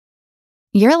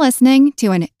You're listening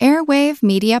to an Airwave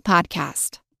Media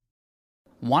Podcast.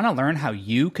 Want to learn how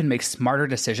you can make smarter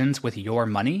decisions with your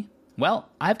money? Well,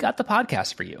 I've got the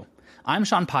podcast for you. I'm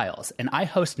Sean Piles, and I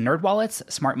host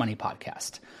NerdWallet's Smart Money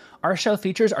Podcast. Our show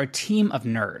features our team of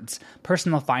nerds,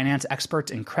 personal finance experts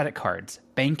in credit cards,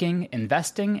 banking,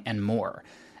 investing, and more.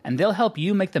 And they'll help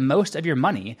you make the most of your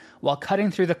money while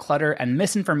cutting through the clutter and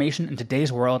misinformation in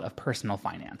today's world of personal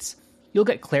finance. You'll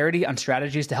get clarity on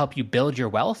strategies to help you build your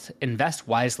wealth, invest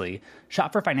wisely,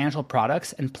 shop for financial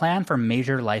products, and plan for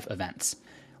major life events.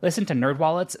 Listen to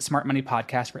NerdWallet's Smart Money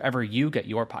Podcast wherever you get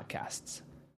your podcasts.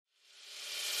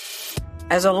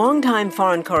 As a longtime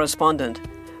foreign correspondent,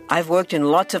 I've worked in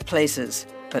lots of places,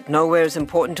 but nowhere as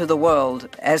important to the world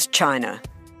as China.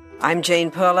 I'm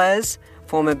Jane Perlez,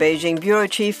 former Beijing bureau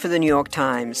chief for the New York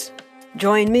Times.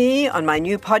 Join me on my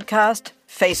new podcast,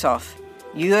 Face Off,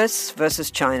 U.S.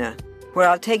 versus China, where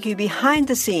I'll take you behind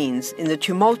the scenes in the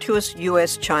tumultuous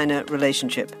U.S.-China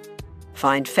relationship.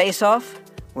 Find Face Off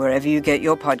wherever you get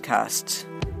your podcasts.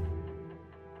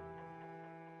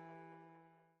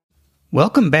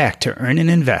 Welcome back to Earn and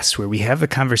Invest, where we have the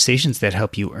conversations that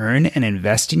help you earn and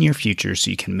invest in your future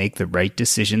so you can make the right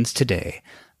decisions today.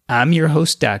 I'm your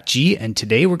host, Doc G, and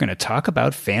today we're going to talk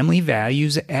about family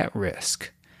values at risk.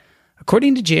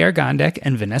 According to J.R. Gondek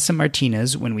and Vanessa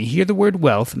Martinez, when we hear the word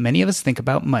wealth, many of us think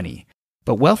about money.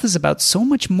 But wealth is about so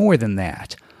much more than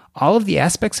that. All of the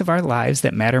aspects of our lives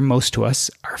that matter most to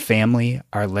us, our family,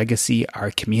 our legacy,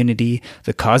 our community,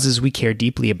 the causes we care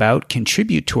deeply about,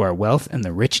 contribute to our wealth and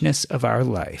the richness of our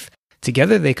life.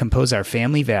 Together they compose our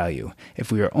family value.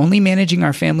 If we are only managing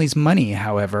our family's money,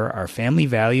 however, our family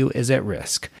value is at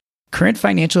risk. Current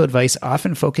financial advice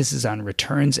often focuses on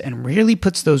returns and rarely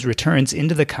puts those returns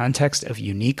into the context of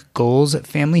unique goals,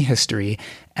 family history,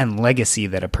 and legacy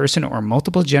that a person or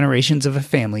multiple generations of a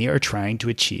family are trying to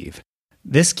achieve.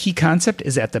 This key concept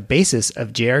is at the basis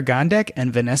of J.R. Gondek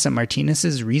and Vanessa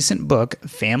Martinez's recent book,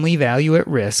 Family Value at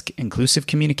Risk: Inclusive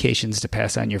Communications to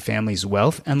Pass on Your Family's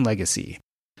Wealth and Legacy.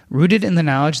 Rooted in the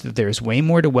knowledge that there is way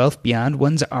more to wealth beyond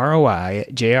one's ROI,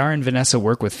 JR and Vanessa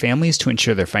work with families to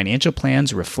ensure their financial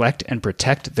plans reflect and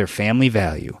protect their family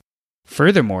value.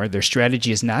 Furthermore, their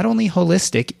strategy is not only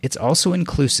holistic, it's also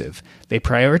inclusive. They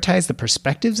prioritize the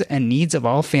perspectives and needs of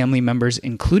all family members,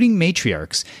 including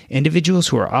matriarchs, individuals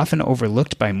who are often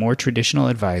overlooked by more traditional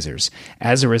advisors.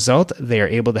 As a result, they are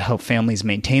able to help families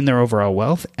maintain their overall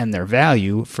wealth and their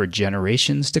value for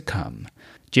generations to come.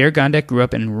 J.R. Gondek grew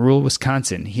up in rural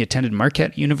Wisconsin. He attended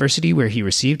Marquette University, where he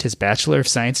received his Bachelor of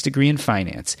Science degree in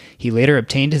finance. He later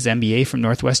obtained his MBA from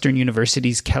Northwestern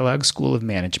University's Kellogg School of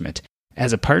Management.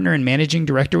 As a partner and managing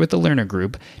director with the Lerner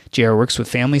Group, J.R. works with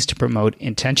families to promote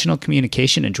intentional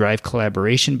communication and drive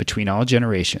collaboration between all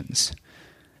generations.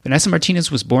 Vanessa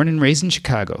Martinez was born and raised in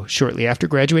Chicago. Shortly after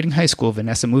graduating high school,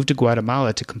 Vanessa moved to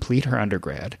Guatemala to complete her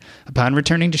undergrad. Upon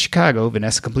returning to Chicago,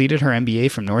 Vanessa completed her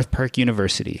MBA from North Park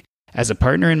University. As a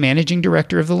partner and managing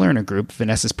director of the Lerner Group,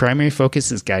 Vanessa's primary focus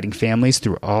is guiding families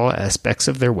through all aspects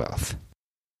of their wealth.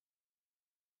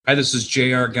 Hi, this is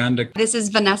J.R. Gondek. This is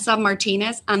Vanessa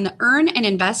Martinez on the Earn and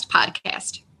Invest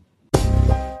podcast.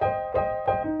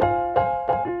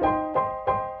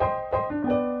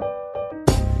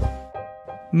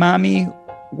 Mommy,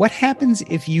 what happens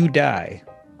if you die?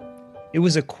 It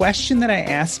was a question that I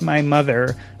asked my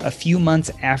mother a few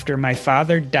months after my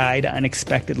father died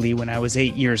unexpectedly when I was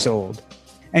 8 years old.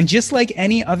 And just like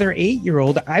any other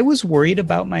 8-year-old, I was worried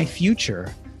about my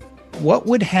future. What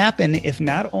would happen if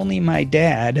not only my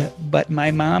dad, but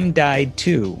my mom died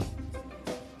too?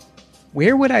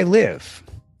 Where would I live?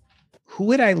 Who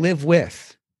would I live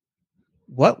with?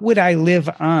 What would I live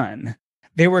on?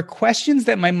 There were questions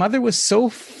that my mother was so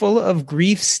full of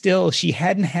grief still, she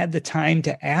hadn't had the time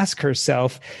to ask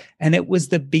herself. And it was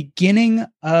the beginning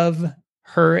of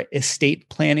her estate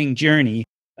planning journey,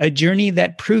 a journey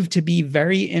that proved to be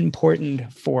very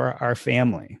important for our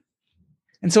family.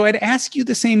 And so I'd ask you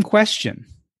the same question.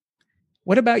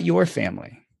 What about your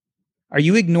family? Are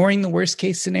you ignoring the worst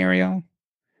case scenario?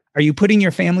 Are you putting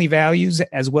your family values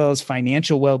as well as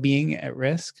financial well-being at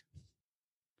risk?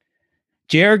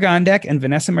 J.R. Gondek and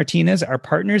Vanessa Martinez are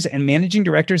partners and managing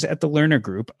directors at the Lerner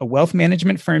Group, a wealth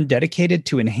management firm dedicated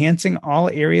to enhancing all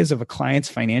areas of a client's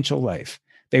financial life.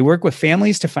 They work with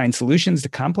families to find solutions to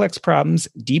complex problems,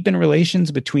 deepen relations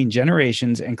between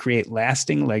generations, and create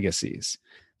lasting legacies.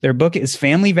 Their book is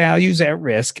Family Values at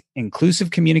Risk: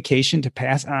 Inclusive Communication to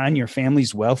Pass on Your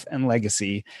Family's Wealth and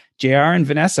Legacy. J.R. and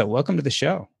Vanessa, welcome to the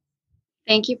show.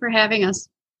 Thank you for having us.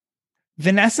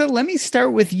 Vanessa, let me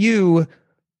start with you.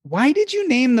 Why did you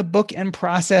name the book and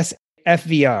process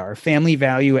FVR, Family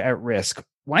Value at Risk?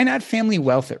 Why not Family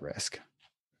Wealth at Risk?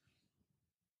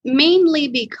 Mainly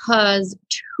because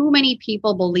too many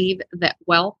people believe that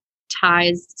wealth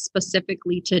ties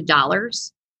specifically to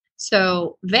dollars.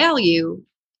 So value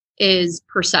is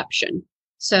perception.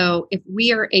 So if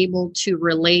we are able to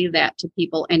relay that to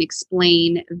people and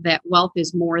explain that wealth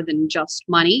is more than just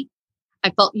money, I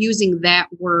felt using that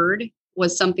word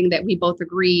was something that we both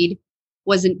agreed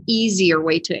was an easier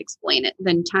way to explain it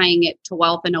than tying it to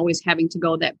wealth and always having to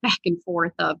go that back and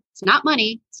forth of it's not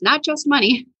money, it's not just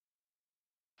money.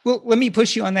 Well, let me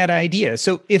push you on that idea.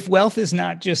 So if wealth is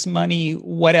not just money,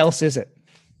 what else is it?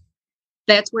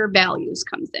 That's where values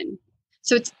comes in.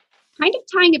 So it's kind of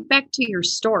tying it back to your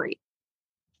story.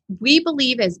 We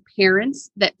believe as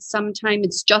parents that sometimes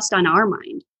it's just on our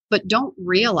mind, but don't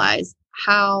realize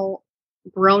how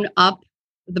grown up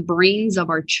the brains of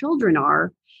our children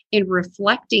are in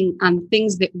reflecting on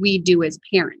things that we do as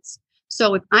parents.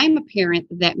 So if I'm a parent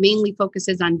that mainly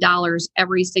focuses on dollars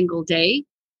every single day,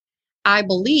 I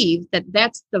believe that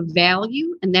that's the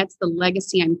value and that's the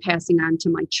legacy I'm passing on to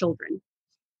my children.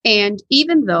 And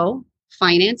even though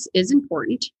finance is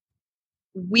important,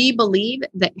 we believe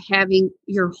that having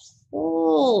your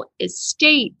whole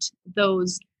estate,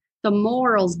 the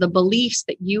morals, the beliefs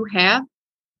that you have,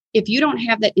 if you don't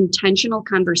have that intentional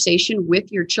conversation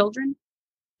with your children,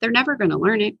 they're never going to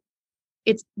learn it.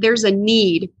 There's a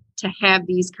need to have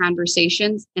these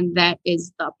conversations, and that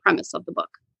is the premise of the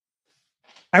book.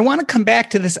 I want to come back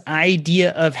to this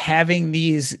idea of having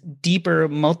these deeper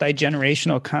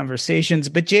multi-generational conversations.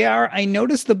 But JR, I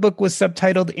noticed the book was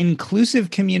subtitled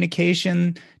Inclusive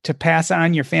Communication to Pass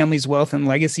on Your Family's Wealth and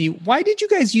Legacy. Why did you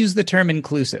guys use the term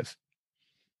inclusive?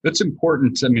 That's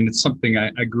important. I mean, it's something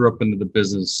I grew up into the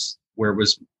business where it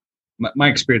was, my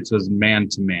experience was man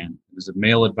to man. It was a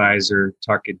male advisor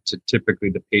talking to typically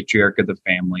the patriarch of the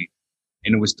family,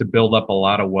 and it was to build up a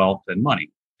lot of wealth and money.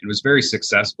 It was very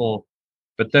successful.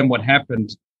 But then what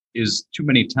happened is too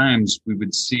many times we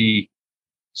would see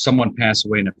someone pass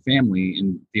away in a family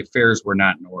and the affairs were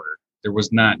not in order. There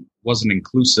wasn't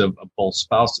inclusive of both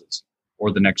spouses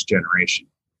or the next generation.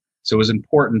 So it was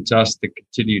important to us to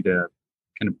continue to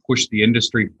kind of push the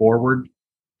industry forward.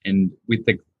 And we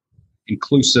think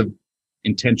inclusive,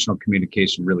 intentional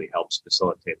communication really helps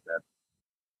facilitate that.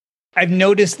 I've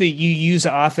noticed that you use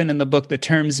often in the book the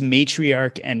terms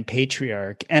matriarch and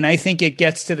patriarch. And I think it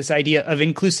gets to this idea of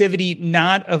inclusivity,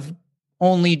 not of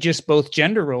only just both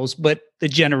gender roles, but the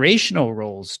generational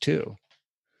roles too.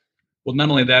 Well, not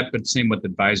only that, but same with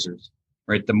advisors,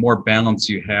 right? The more balance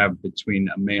you have between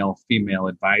a male, female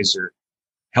advisor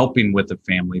helping with the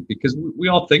family, because we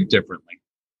all think differently.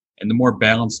 And the more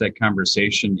balanced that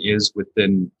conversation is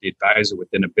within the advisor,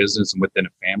 within a business and within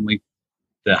a family,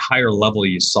 the higher level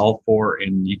you solve for,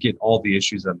 and you get all the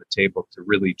issues on the table to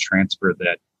really transfer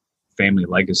that family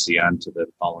legacy onto the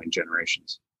following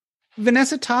generations.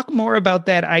 Vanessa, talk more about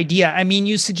that idea. I mean,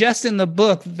 you suggest in the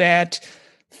book that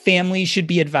families should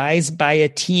be advised by a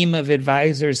team of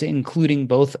advisors, including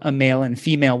both a male and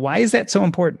female. Why is that so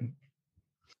important?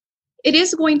 It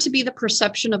is going to be the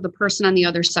perception of the person on the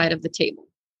other side of the table.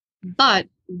 But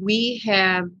we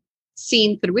have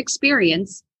seen through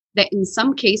experience that in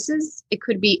some cases, it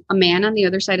could be a man on the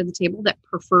other side of the table that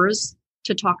prefers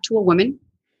to talk to a woman,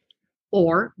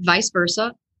 or vice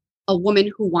versa, a woman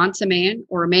who wants a man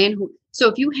or a man who. So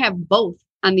if you have both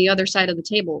on the other side of the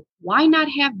table, why not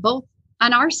have both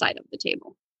on our side of the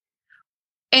table?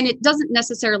 And it doesn't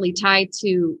necessarily tie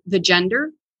to the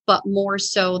gender, but more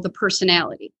so the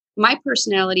personality. My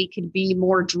personality could be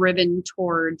more driven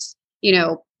towards,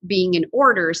 being in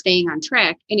order, staying on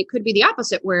track. And it could be the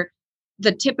opposite, where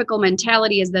the typical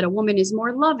mentality is that a woman is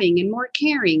more loving and more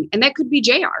caring. And that could be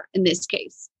JR in this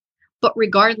case. But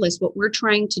regardless, what we're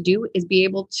trying to do is be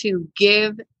able to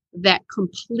give that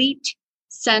complete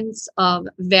sense of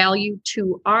value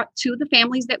to the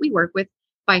families that we work with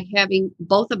by having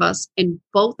both of us and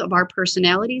both of our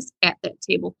personalities at that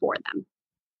table for them.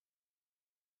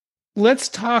 Let's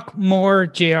talk more,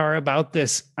 JR, about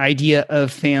this idea of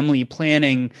family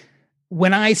planning.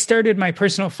 When I started my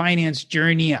personal finance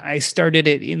journey, I started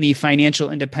it in the Financial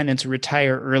Independence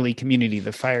Retire Early community,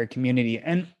 the FIRE community.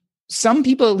 And some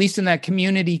people, at least in that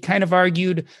community, kind of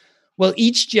argued, well,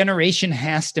 each generation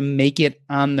has to make it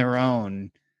on their own.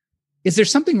 Is there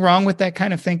something wrong with that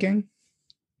kind of thinking?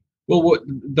 Well, what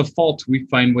the fault we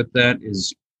find with that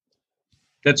is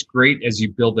that's great as you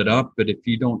build it up, but if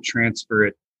you don't transfer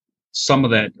it, some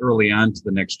of that early on to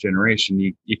the next generation,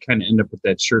 you kind of end up with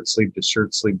that shirt sleeve to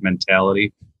shirt sleeve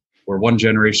mentality where one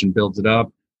generation builds it up,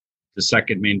 the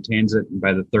second maintains it, and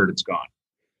by the third, it's gone.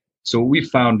 So what we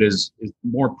found is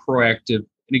more proactive.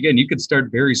 And again, you could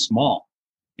start very small,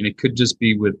 and it could just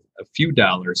be with a few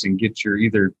dollars and get your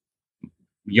either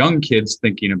young kids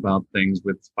thinking about things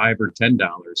with $5 or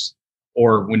 $10,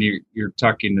 or when you're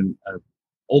talking an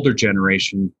older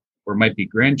generation, or might be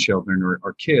grandchildren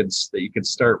or kids, that you could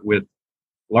start with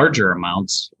larger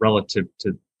amounts relative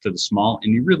to the small,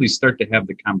 and you really start to have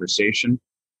the conversation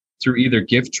through either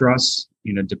gift trusts,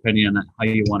 depending on how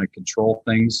you want to control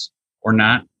things or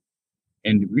not.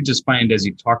 And we just find as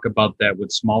you talk about that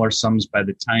with smaller sums, by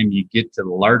the time you get to the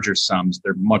larger sums,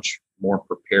 they're much more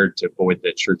prepared to avoid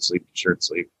that shirt sleeve to shirt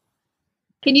sleeve.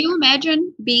 Can you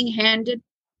imagine being handed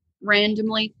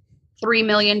randomly $3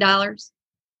 million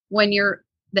when you're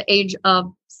the age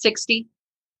of 60,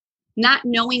 not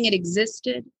knowing it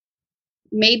existed,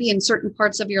 maybe in certain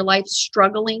parts of your life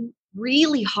struggling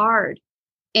really hard?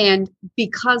 And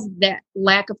because that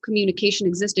lack of communication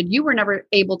existed, you were never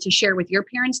able to share with your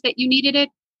parents that you needed it.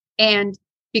 And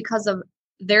because of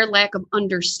their lack of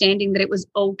understanding that it was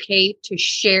okay to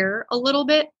share a little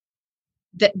bit,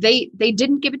 that they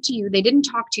didn't give it to you. They didn't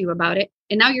talk to you about it.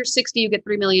 And now you're 60, you get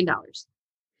 $3 million.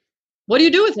 What do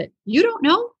you do with it? You don't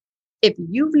know. If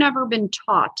you've never been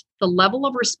taught the level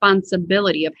of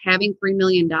responsibility of having $3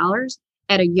 million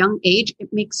at a young age, it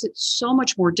makes it so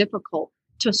much more difficult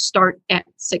to start at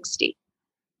 60.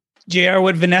 JR,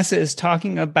 what Vanessa is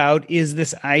talking about is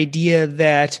this idea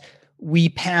that we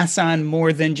pass on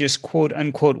more than just quote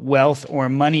unquote wealth or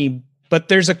money, but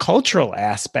there's a cultural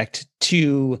aspect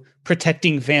to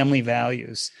protecting family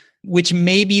values, which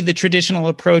maybe the traditional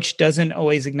approach doesn't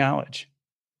always acknowledge.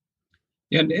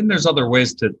 Yeah, and there's other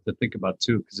ways to think about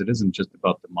too, because it isn't just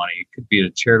about the money. It could be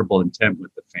a charitable intent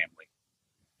with the family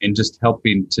and just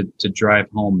helping to drive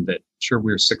home that, sure,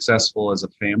 we're successful as a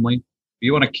family, but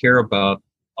you want to care about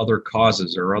other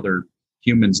causes or other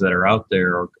humans that are out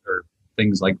there or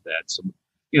things like that. So,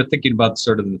 thinking about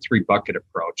sort of the 3-bucket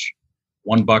approach,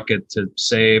 1 bucket to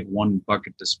save, 1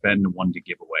 bucket to spend, and 1 to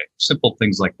give away. Simple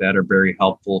things like that are very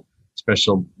helpful,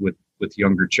 especially with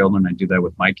younger children. I do that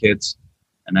with my kids,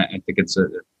 and I think it's a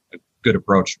good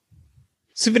approach.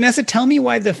 So Vanessa, tell me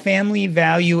why the family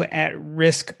value at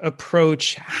risk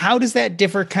approach, how does that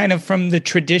differ kind of from the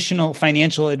traditional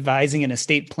financial advising and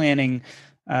estate planning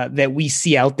that we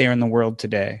see out there in the world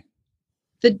today?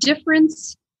 The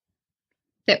difference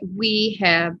that we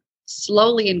have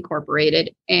slowly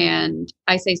incorporated, and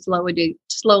I say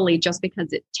slowly just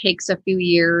because it takes a few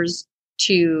years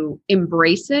to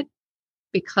embrace it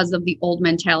because of the old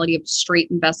mentality of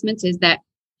straight investments, is that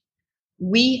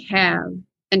we have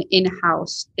an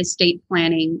in-house estate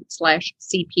planning /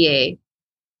 CPA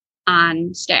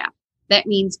on staff. That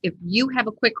means if you have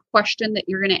a quick question that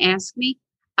you're going to ask me,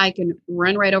 I can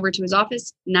run right over to his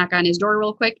office, knock on his door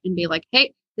real quick and be like,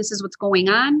 hey, this is what's going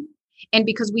on. And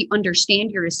because we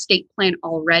understand your estate plan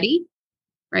already,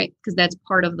 right? Because that's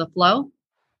part of the flow.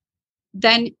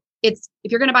 Then if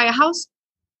you're going to buy a house,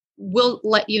 we'll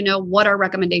let you know what our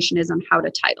recommendation is on how to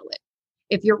title it.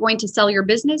 If you're going to sell your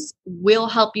business, we'll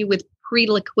help you with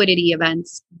pre-liquidity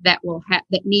events that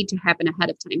that need to happen ahead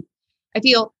of time. I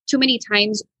feel too many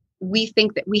times we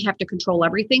think that we have to control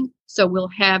everything. So we'll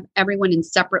have everyone in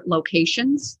separate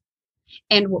locations.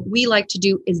 And what we like to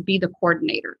do is be the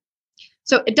coordinator.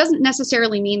 So it doesn't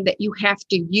necessarily mean that you have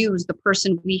to use the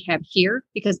person we have here,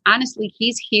 because honestly,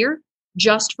 he's here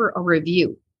just for a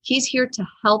review. He's here to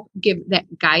help give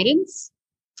that guidance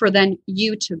for then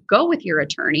you to go with your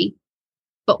attorney,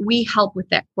 but we help with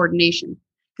that coordination.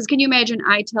 Because can you imagine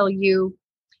I tell you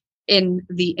in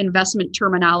the investment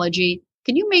terminology,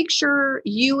 can you make sure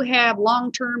you have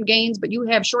long-term gains, but you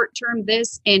have short-term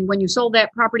this, and when you sold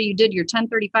that property, you did your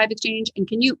 1035 exchange, and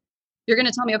you're going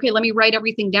to tell me, okay, let me write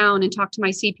everything down and talk to my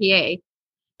CPA.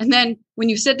 And then when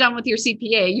you sit down with your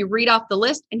CPA, you read off the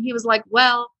list, and he was like,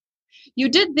 well, you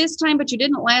did this time, but you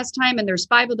didn't last time, and there's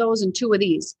 5 of those and 2 of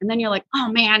these. And then you're like,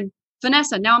 oh man,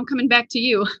 Vanessa, now I'm coming back to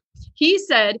you. He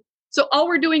said, so all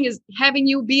we're doing is having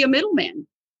you be a middleman.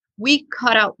 We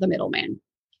cut out the middleman.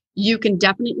 You can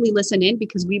definitely listen in,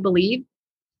 because we believe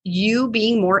you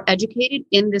being more educated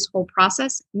in this whole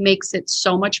process makes it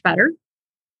so much better.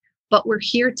 But we're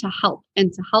here to help.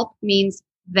 And to help means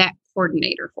that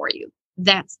coordinator for you.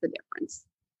 That's the difference.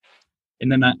 And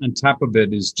then on top of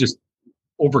it is just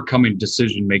overcoming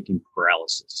decision-making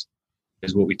paralysis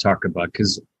is what we talk about.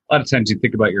 Because a lot of times you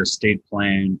think about your estate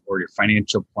plan or your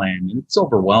financial plan, and it's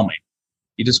overwhelming.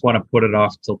 You just want to put it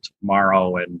off till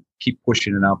tomorrow and keep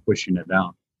pushing it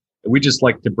out. And we just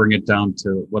like to bring it down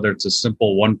to whether it's a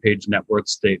simple 1-page net worth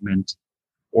statement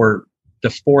or the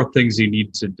 4 things you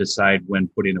need to decide when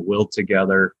putting a will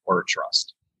together or a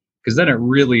trust. Because then it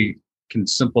really can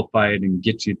simplify it and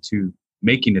get you to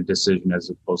making a decision as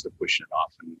opposed to pushing it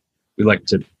off. And we like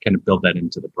to kind of build that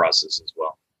into the process as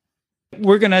well.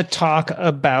 We're going to talk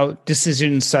about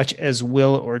decisions such as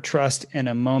will or trust in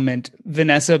a moment,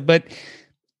 Vanessa, but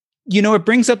it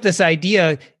brings up this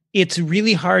idea. It's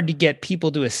really hard to get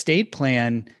people to estate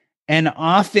plan. And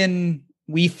often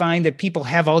we find that people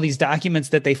have all these documents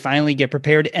that they finally get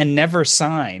prepared and never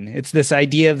sign. It's this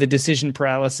idea of the decision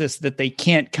paralysis that they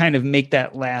can't kind of make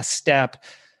that last step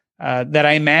that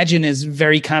I imagine is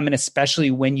very common,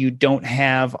 especially when you don't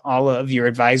have all of your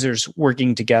advisors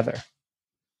working together.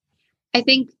 I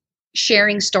think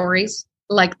sharing stories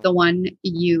like the one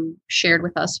you shared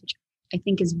with us, which I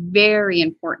think is very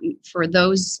important for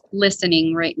those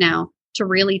listening right now to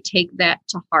really take that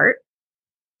to heart,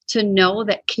 to know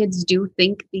that kids do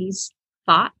think these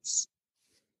thoughts.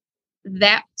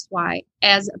 That's why,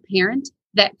 as a parent,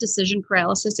 that decision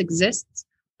paralysis exists.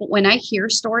 But when I hear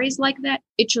stories like that,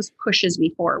 it just pushes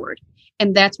me forward.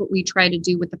 And that's what we try to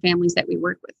do with the families that we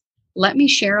work with. Let me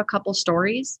share a couple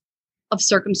stories of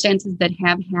circumstances that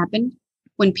have happened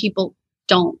when people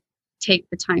don't take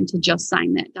the time to just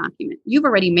sign that document. You've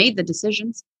already made the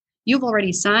decisions. You've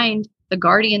already signed the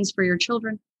guardians for your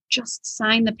children. Just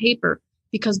sign the paper,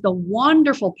 because the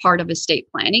wonderful part of estate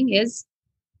planning is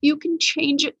you can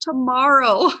change it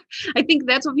tomorrow. I think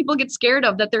that's what people get scared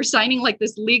of, that they're signing like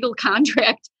this legal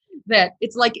contract that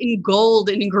it's like in gold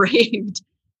and engraved.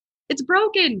 It's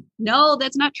broken. No,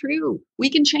 that's not true. We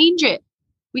can change it.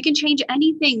 We can change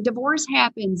anything. Divorce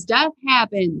happens, death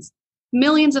happens,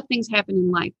 millions of things happen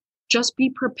in life. Just be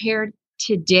prepared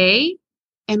today,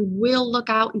 and we'll look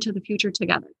out into the future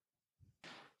together.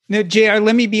 Now, JR,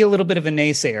 let me be a little bit of a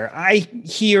naysayer. I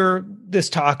hear this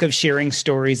talk of sharing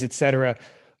stories, et cetera,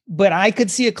 but I could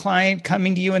see a client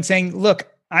coming to you and saying, look,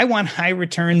 I want high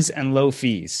returns and low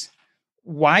fees.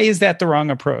 Why is that the wrong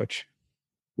approach?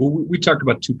 Well, we talk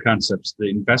about two concepts, the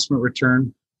investment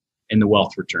return and the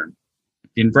wealth return.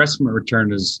 The investment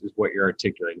return is what you're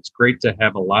articulating. It's great to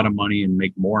have a lot of money and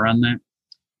make more on that.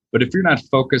 But if you're not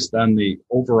focused on the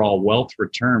overall wealth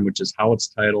return, which is how it's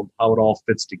titled, how it all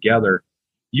fits together,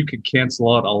 you could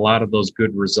cancel out a lot of those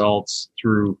good results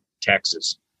through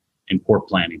taxes and poor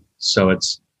planning. So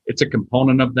it's a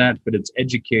component of that, but it's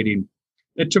educating.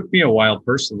 It took me a while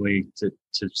personally to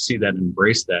see that and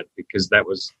embrace that, because that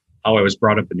was how I was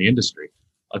brought up in the industry.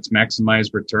 Let's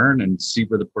maximize return and see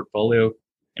where the portfolio,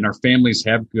 and our families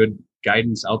have good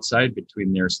guidance outside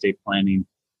between their estate planning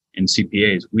and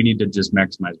CPAs. We need to just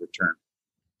maximize return.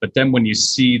 But then when you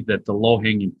see that the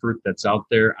low-hanging fruit that's out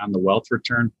there on the wealth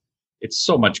return, it's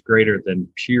so much greater than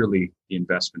purely the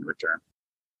investment return.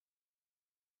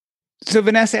 So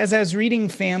Vanessa, as I was reading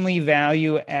Family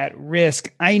Value at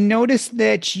Risk, I noticed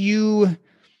that you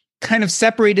kind of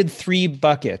separated three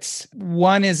buckets.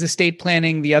 One is estate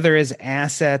planning, the other is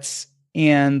assets,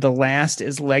 and the last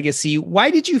is legacy.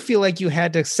 Why did you feel like you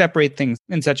had to separate things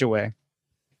in such a way?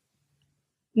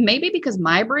 Maybe because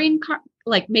my brain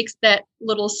makes that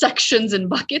little sections and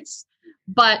buckets,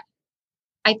 but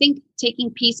I think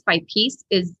taking piece by piece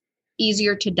is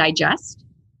easier to digest,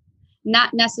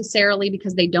 not necessarily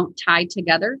because they don't tie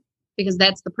together, because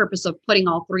that's the purpose of putting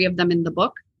all three of them in the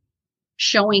book,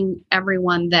 showing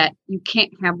everyone that you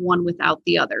can't have one without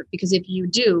the other. Because if you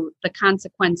do, the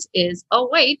consequence is, oh,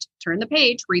 wait, turn the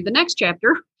page, read the next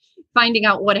chapter, finding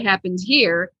out what happens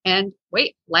here. And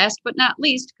wait, last but not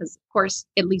least, because of course,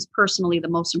 at least personally, the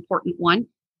most important one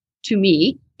to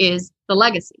me is the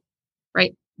legacy,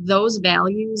 right? Those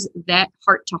values, that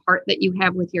heart to heart that you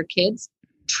have with your kids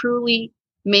truly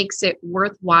makes it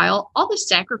worthwhile. All the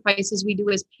sacrifices we do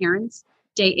as parents,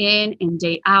 day in and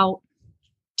day out,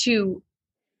 to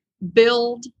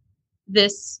build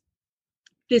this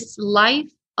life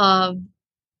of,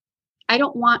 I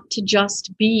don't want to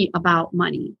just be about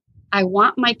money. I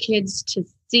want my kids to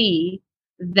see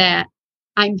that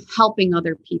I'm helping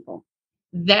other people.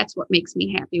 That's what makes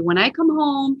me happy. When I come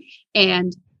home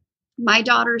and my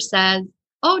daughter says,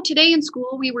 oh, today in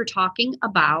school, we were talking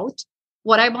about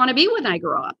what I want to be when I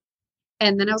grow up.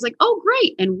 And then I was like, oh,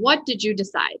 great. And what did you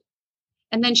decide?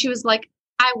 And then she was like,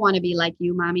 I want to be like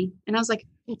you, mommy. And I was like,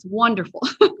 it's wonderful.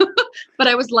 But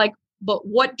I was like, but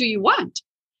what do you want?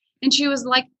 And she was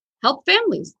like, help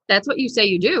families. That's what you say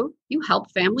you do. You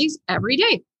help families every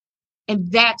day.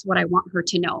 And that's what I want her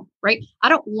to know, right? I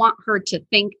don't want her to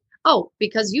think, oh,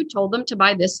 because you told them to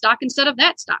buy this stock instead of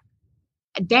that stock.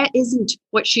 That isn't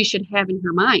what she should have in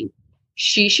her mind.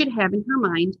 She should have in her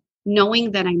mind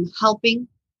knowing that I'm helping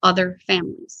other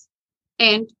families.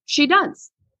 And she does.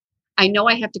 I know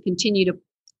I have to continue to,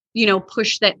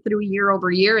 push that through year over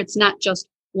year. It's not just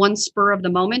one spur of the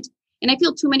moment. And I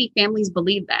feel too many families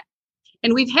believe that.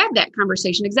 And we've had that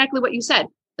conversation, exactly what you said,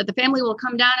 that the family will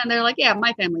come down and they're like, yeah,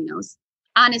 my family knows.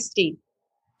 Honesty.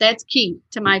 That's key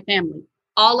to my family.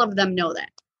 All of them know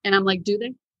that. And I'm like, do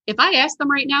they? If I ask them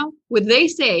right now, would they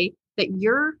say that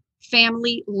your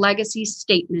family legacy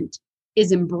statement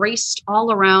is embraced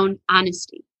all around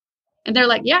honesty? And they're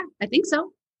like, yeah, I think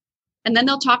so. And then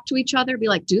they'll talk to each other, be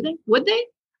like, do they? Would they?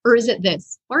 Or is it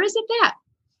this? Or is it that?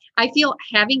 I feel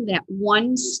having that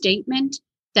one statement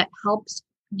that helps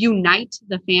unite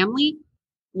the family,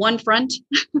 one front,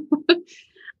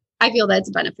 I feel that's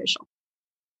beneficial.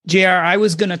 JR, I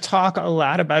was going to talk a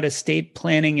lot about estate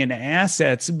planning and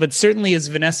assets, but certainly as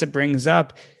Vanessa brings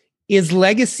up, is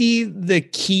legacy the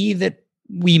key that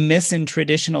we miss in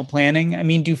traditional planning? I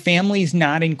mean, do families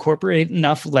not incorporate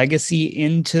enough legacy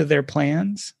into their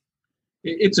plans?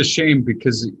 It's a shame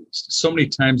because so many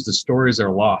times the stories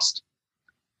are lost,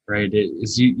 right?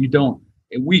 You don't,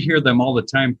 we hear them all the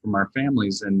time from our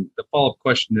families. And the follow-up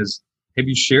question is, have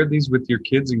you shared these with your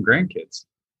kids and grandkids?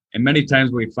 And many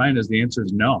times what we find is the answer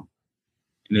is no.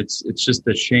 And it's just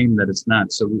a shame that it's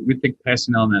not. So we think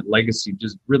passing on that legacy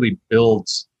just really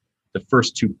builds the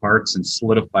first two parts and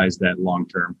solidifies that long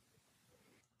term.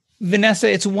 Vanessa,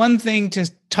 it's one thing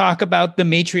to talk about the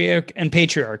matriarch and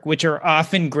patriarch, which are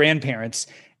often grandparents,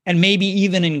 and maybe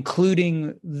even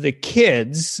including the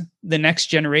kids, the next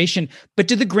generation. But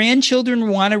do the grandchildren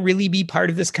want to really be part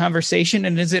of this conversation?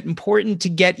 And is it important to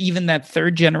get even that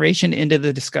third generation into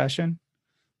the discussion?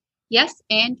 Yes,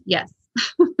 and yes.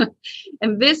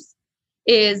 And this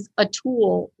is a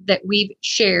tool that we've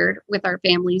shared with our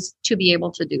families to be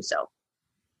able to do so.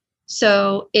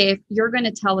 So if you're going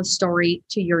to tell a story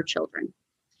to your children,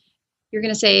 you're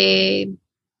going to say,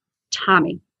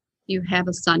 Tommy, you have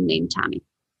a son named Tommy.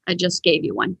 I just gave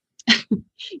you one.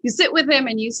 You sit with him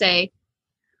and you say,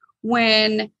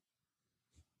 when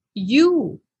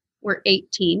you were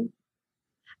 18,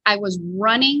 I was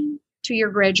running to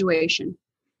your graduation.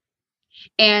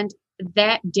 And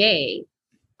that day,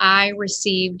 I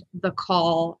received the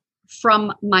call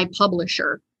from my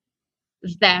publisher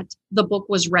that the book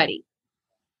was ready.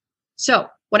 So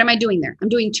what am I doing there? I'm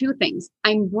doing two things.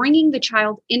 I'm bringing the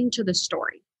child into the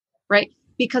story, right?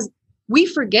 Because we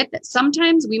forget that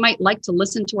sometimes we might like to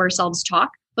listen to ourselves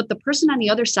talk, but the person on the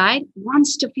other side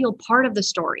wants to feel part of the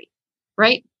story,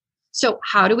 right? So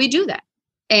how do we do that?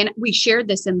 And we shared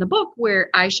this in the book where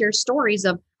I share stories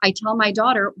of, I tell my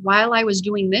daughter, while I was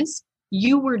doing this,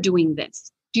 you were doing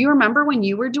this. Do you remember when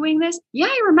you were doing this? Yeah,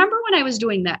 I remember when I was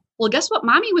doing that. Well, guess what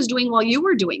mommy was doing while you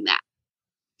were doing that?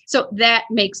 So that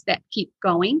makes that keep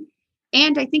going.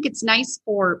 And I think it's nice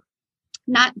for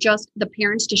not just the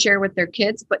parents to share with their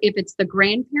kids, but if it's the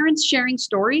grandparents sharing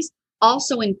stories,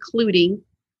 also including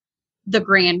the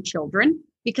grandchildren,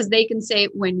 because they can say,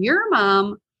 when your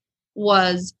mom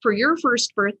was, for your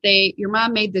first birthday, your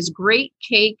mom made this great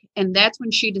cake, and that's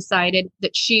when she decided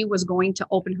that she was going to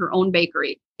open her own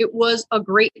bakery. It was a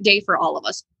great day for all of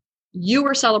us. You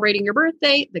were celebrating your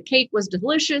birthday. The cake was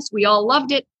delicious. We all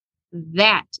loved it.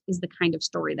 That is the kind of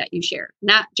story that you share,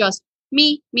 not just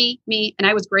me, and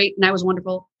I was great, and I was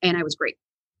wonderful, and I was great.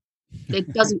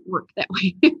 It doesn't work that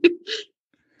way.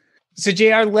 So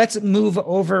JR, let's move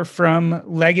over from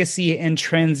legacy and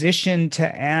transition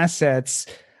to assets.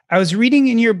 I was reading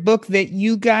in your book that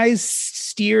you guys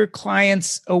steer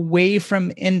clients away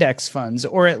from index funds,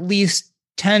 or at least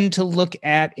tend to look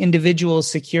at individual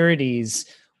securities.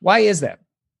 Why is that?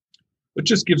 It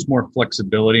just gives more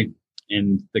flexibility.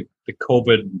 And the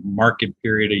COVID market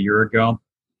period a year ago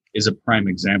is a prime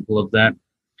example of that.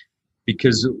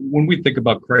 Because when we think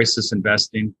about crisis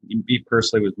investing, me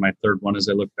personally was my third one as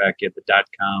I look back at the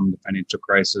 .com, the financial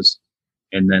crisis,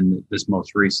 and then this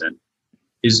most recent,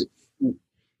 is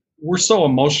we're so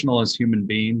emotional as human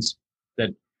beings that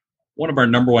one of our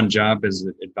number one job as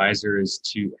an advisor is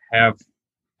to have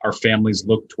our families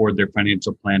look toward their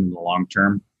financial plan in the long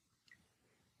term.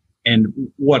 And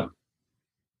what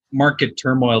market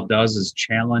turmoil does is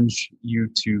challenge you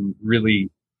to really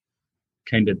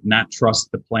kind of not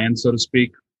trust the plan, so to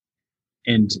speak.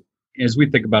 And as we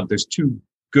think about it, there's two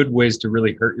good ways to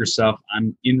really hurt yourself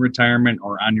in retirement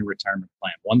or on your retirement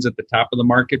plan. One's at the top of the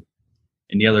market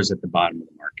and the other's at the bottom of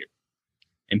the market.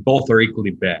 And both are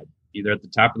equally bad. Either at the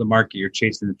top of the market, you're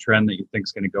chasing the trend that you think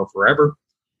is going to go forever,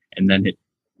 and then it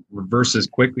reverses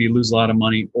quickly, you lose a lot of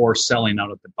money, or selling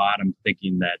out at the bottom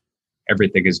thinking that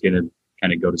everything is going to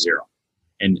kind of go to zero.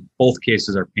 And both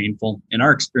cases are painful. And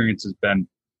our experience has been,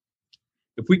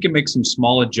 if we can make some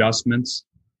small adjustments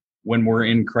when we're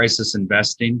in crisis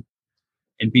investing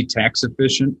and be tax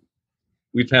efficient,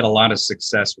 we've had a lot of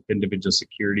success with individual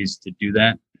securities to do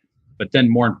that. But then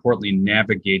more importantly,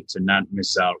 navigate to not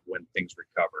miss out when things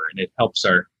recover. And it helps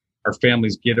our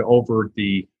families get over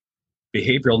the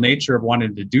behavioral nature of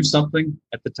wanting to do something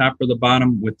at the top or the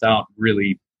bottom without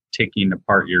really taking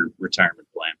apart your retirement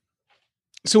plan.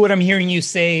 So what I'm hearing you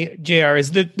say, JR,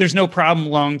 is that there's no problem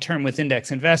long-term with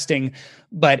index investing,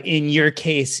 but in your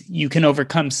case, you can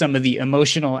overcome some of the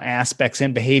emotional aspects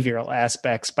and behavioral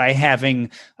aspects by having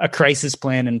a crisis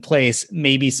plan in place,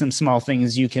 maybe some small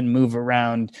things you can move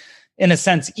around, in a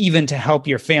sense, even to help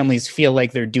your families feel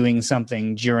like they're doing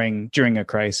something during a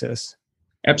crisis.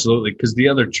 Absolutely, because the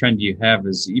other trend you have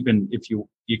is even if you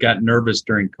got nervous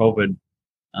during COVID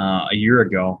a year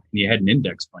ago and you had an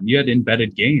index fund, you had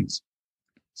embedded gains.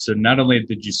 So not only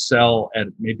did you sell at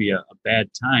maybe a bad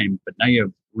time, but now you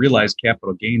have realized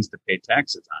capital gains to pay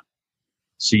taxes on.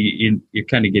 So you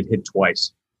kind of get hit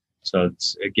twice. So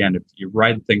it's, again, if you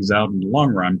ride things out in the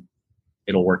long run,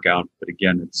 it'll work out. But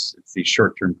again, it's these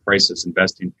short-term crisis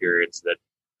investing periods that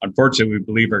unfortunately we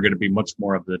believe are going to be much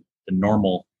more of the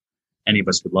normal any of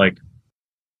us would like.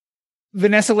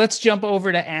 Vanessa, let's jump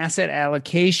over to asset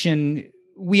allocation.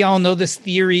 We all know this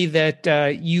theory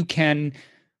that you can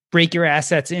break your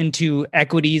assets into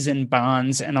equities and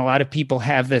bonds, and a lot of people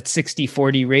have that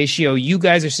 60-40 ratio. You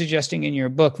guys are suggesting in your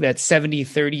book that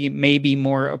 70-30 may be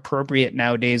more appropriate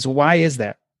nowadays. Why is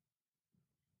that?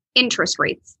 Interest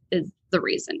rates is the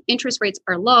reason. Interest rates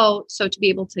are low, so to be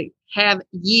able to have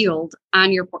yield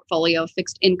on your portfolio of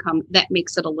fixed income, that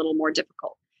makes it a little more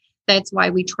difficult. That's why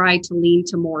we try to lean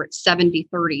to more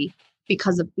 70-30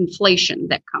 because of inflation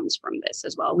that comes from this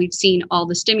as well. We've seen all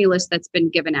the stimulus that's been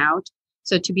given out.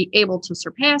 So to be able to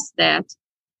surpass that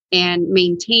and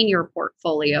maintain your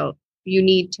portfolio, you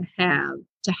need to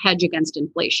hedge against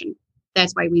inflation.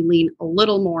 That's why we lean a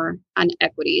little more on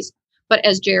equities. But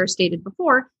as JR stated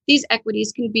before, these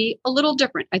equities can be a little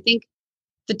different. I think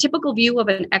the typical view of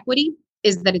an equity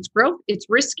is that it's growth, it's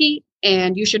risky,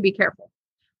 and you should be careful.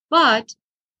 But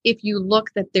if you look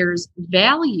that there's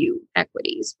value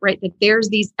equities, right, that there's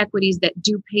these equities that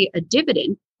do pay a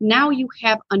dividend, now you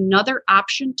have another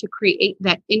option to create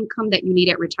that income that you need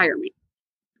at retirement.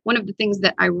 One of the things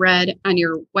that I read on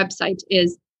your website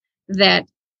is that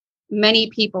many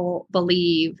people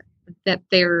believe that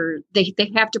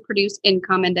they have to produce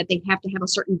income and that they have to have a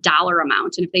certain dollar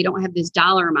amount. And if they don't have this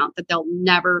dollar amount, that they'll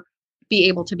never be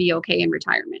able to be okay in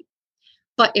retirement.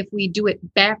 But if we do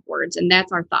it backwards, and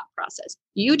that's our thought process,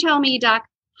 you tell me, Doc,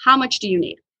 how much do you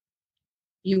need?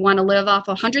 You want to live off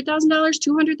 $100,000,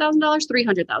 $200,000,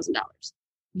 $300,000.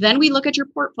 Then we look at your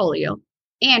portfolio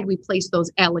and we place those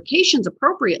allocations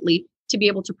appropriately to be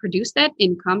able to produce that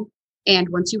income. And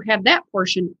once you have that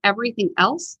portion, everything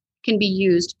else can be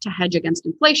used to hedge against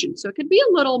inflation. So it could be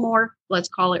a little more, let's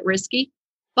call it risky,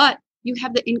 but you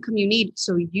have the income you need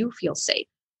so you feel safe.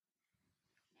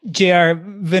 JR,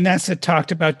 Vanessa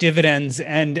talked about dividends,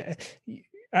 and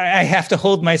I have to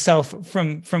hold myself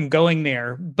from going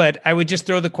there, but I would just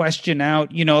throw the question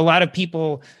out. You know, a lot of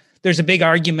people, there's a big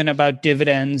argument about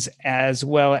dividends as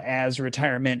well as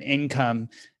retirement income.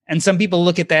 And some people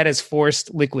look at that as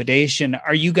forced liquidation.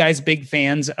 Are you guys big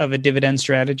fans of a dividend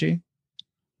strategy?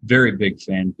 Very big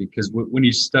fan, because when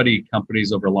you study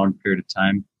companies over a long period of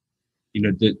time, you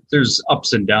know, there's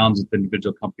ups and downs with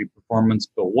individual company performance.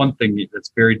 But one thing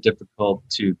that's very difficult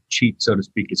to cheat, so to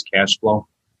speak, is cash flow.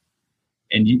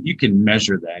 And you can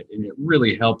measure that, and it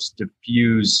really helps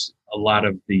diffuse a lot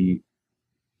of the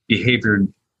behavior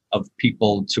of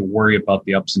people to worry about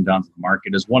the ups and downs of the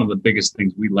market. Is one of the biggest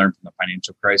things we learned from the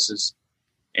financial crisis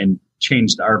and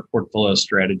changed our portfolio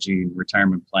strategy and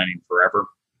retirement planning forever.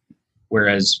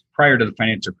 Whereas prior to the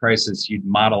financial crisis, you'd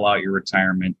model out your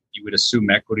retirement. You would assume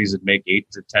equities would make 8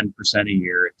 to 10% a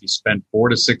year. If you spent 4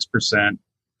 to 6%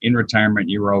 in retirement,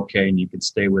 you were okay, and you could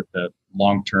stay with the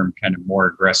long-term kind of more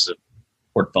aggressive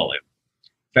portfolio.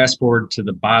 Fast forward to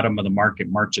the bottom of the market,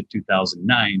 March of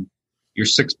 2009, your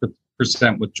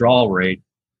 6% withdrawal rate,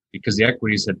 because the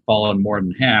equities had fallen more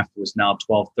than half, was now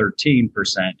 12, 13%,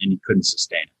 and you couldn't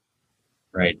sustain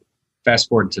it, right? Fast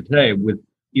forward to today, with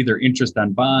either interest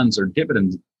on bonds or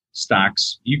dividend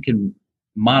stocks, you can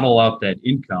model out that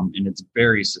income, and it's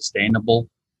very sustainable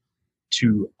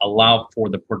to allow for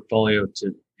the portfolio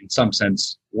to, in some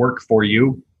sense, work for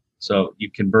you. So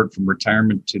you convert from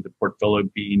retirement to the portfolio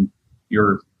being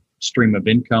your stream of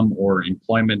income or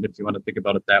employment, if you want to think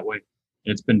about it that way.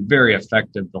 And it's been very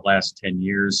effective the last 10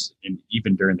 years, and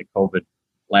even during the COVID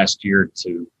last year,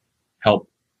 to help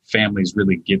families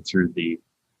really get through the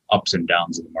ups and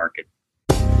downs of the market.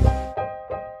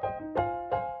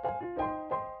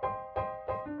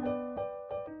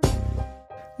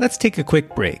 Let's take a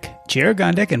quick break. JR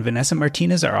Gondek and Vanessa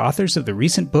Martinez are authors of the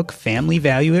recent book, Family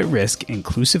Value at Risk,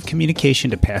 Inclusive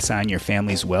Communication to Pass on Your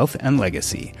Family's Wealth and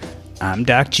Legacy. I'm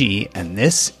Doc G, and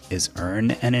this is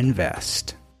Earn and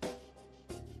Invest.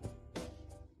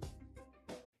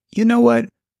 You know what?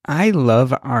 I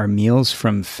love our meals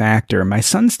from Factor. My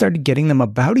son started getting them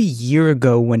about a year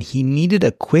ago when he needed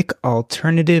a quick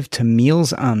alternative to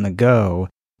meals on the go.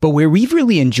 But where we've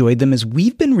really enjoyed them is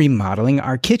we've been remodeling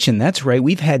our kitchen. That's right,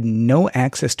 we've had no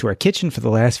access to our kitchen for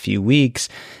the last few weeks.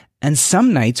 And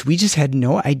some nights we just had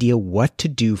no idea what to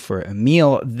do for a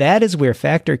meal. That is where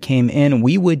Factor came in.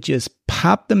 We would just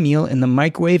pop the meal in the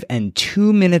microwave and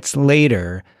 2 minutes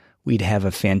later, we'd have a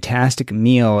fantastic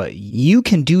meal. You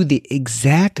can do the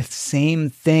exact same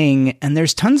thing, and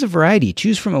there's tons of variety.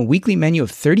 Choose from a weekly menu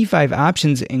of 35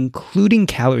 options, including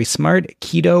Calorie Smart,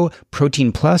 Keto,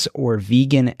 Protein Plus, or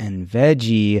Vegan and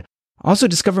Veggie. Also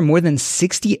discover more than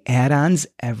 60 add-ons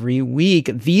every week.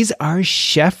 These are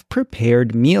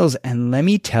chef-prepared meals, and let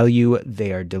me tell you,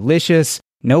 they are delicious.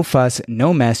 No fuss,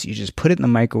 no mess. You just put it in the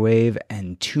microwave,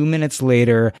 and 2 minutes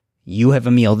later, you have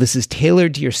a meal. This is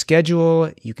tailored to your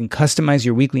schedule. You can customize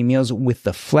your weekly meals with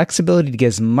the flexibility to get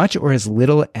as much or as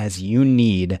little as you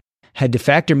need. Head to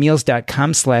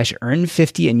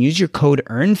factormeals.com/earn50 and use your code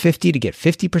earn50 to get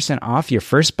 50% off your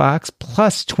first box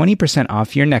plus 20%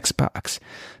 off your next box.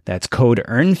 That's code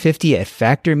earn50 at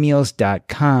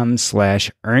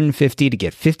factormeals.com/earn50 to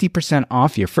get 50%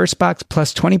 off your first box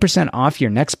plus 20% off your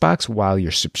next box while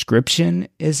your subscription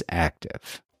is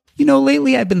active. You know,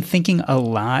 lately I've been thinking a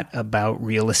lot about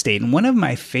real estate, and one of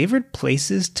my favorite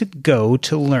places to go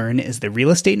to learn is the Real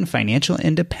Estate and Financial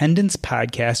Independence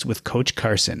podcast with Coach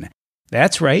Carson.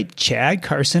 That's right, Chad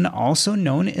Carson, also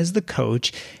known as the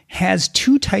Coach, has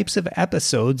 2 types of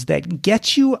episodes that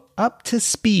get you up to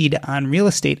speed on real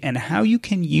estate and how you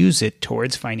can use it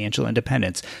towards financial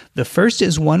independence. The first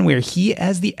is one where he,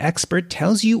 as the expert,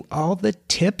 tells you all the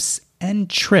tips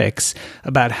and tricks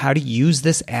about how to use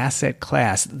this asset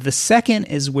class. The second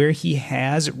is where he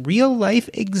has real-life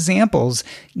examples,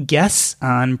 guests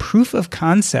on proof of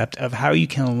concept of how you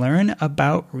can learn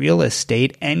about real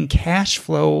estate and cash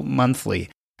flow monthly.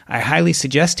 I highly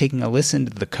suggest taking a listen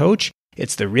to The Coach.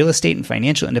 It's the Real Estate and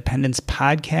Financial Independence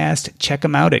podcast. Check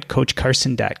them out at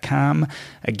CoachCarson.com.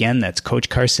 Again, that's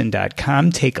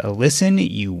CoachCarson.com. Take a listen.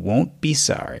 You won't be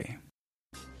sorry.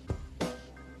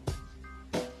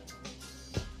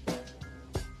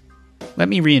 Let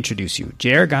me reintroduce you.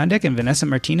 J.R. Gondek and Vanessa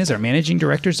Martinez are managing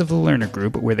directors of the Learner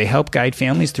Group, where they help guide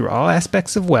families through all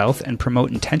aspects of wealth and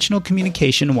promote intentional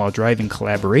communication while driving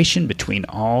collaboration between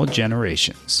all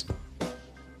generations.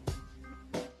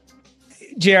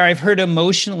 J.R., I've heard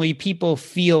emotionally people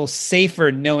feel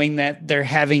safer knowing that they're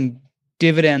having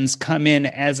dividends come in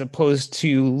as opposed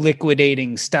to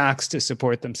liquidating stocks to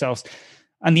support themselves.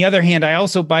 On the other hand, I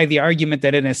also buy the argument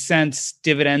that in a sense,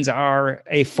 dividends are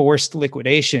a forced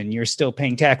liquidation. You're still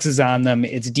paying taxes on them.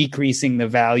 It's decreasing the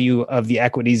value of the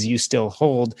equities you still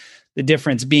hold. The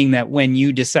difference being that when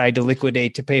you decide to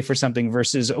liquidate to pay for something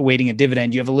versus awaiting a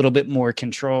dividend, you have a little bit more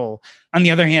control. On the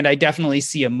other hand, I definitely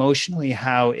see emotionally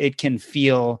how it can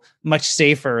feel much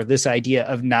safer, this idea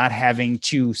of not having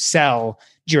to sell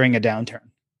during a downturn.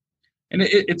 And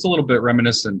it's a little bit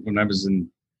reminiscent. When I was in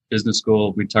business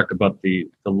school, we talk about the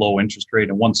low interest rate.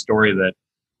 And one story that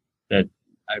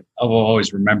I've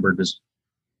always remembered is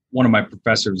one of my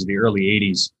professors in the early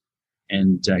 80s,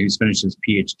 and he was finishing his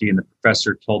PhD, and the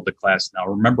professor told the class, now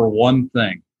remember one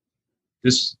thing,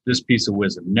 this piece of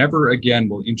wisdom, never again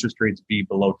will interest rates be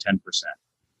below 10%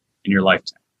 in your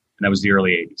lifetime. And that was the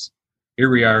early 80s. Here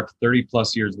we are 30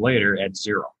 plus years later at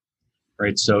 0,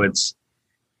 right? So it's,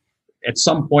 at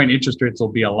some point, interest rates will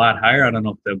be a lot higher. I don't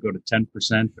know if they'll go to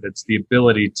 10%, but it's the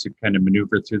ability to kind of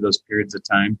maneuver through those periods of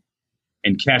time.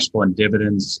 And cash flow and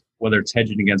dividends, whether it's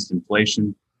hedging against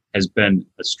inflation, has been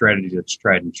a strategy that's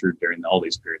tried and true during all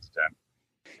these periods of time.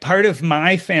 Part of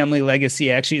my family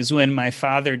legacy actually is when my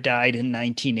father died in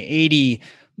 1980.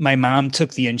 My mom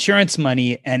took the insurance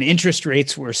money and interest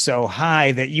rates were so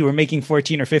high that you were making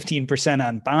 14 or 15%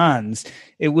 on bonds.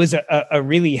 It was a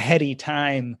really heady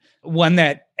time, one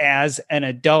that as an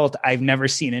adult, I've never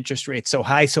seen interest rates so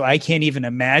high. So I can't even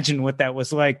imagine what that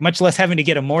was like, much less having to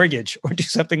get a mortgage or do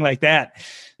something like that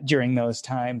during those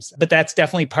times. But that's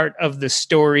definitely part of the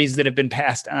stories that have been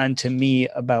passed on to me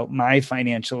about my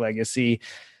financial legacy.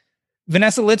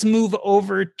 Vanessa, let's move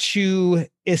over to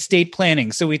estate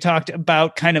planning. So we talked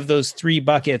about kind of those 3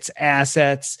 buckets: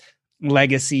 assets,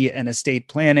 legacy, and estate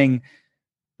planning.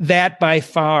 That by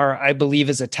far, I believe,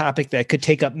 is a topic that could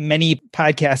take up many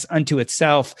podcasts unto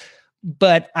itself.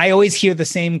 But I always hear the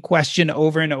same question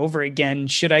over and over again.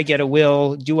 Should I get a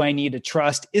will? Do I need a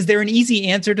trust? Is there an easy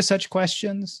answer to such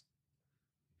questions?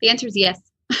 The answer is yes.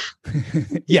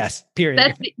 Yes,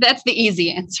 period. That's the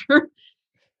easy answer.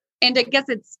 And I guess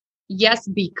it's yes,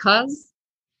 because,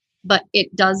 but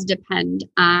it does depend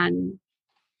on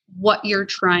what you're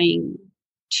trying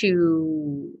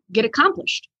to get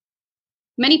accomplished.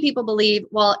 Many people believe,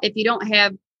 well, if you don't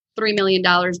have $3 million,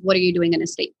 what are you doing an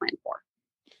estate plan for?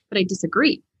 But I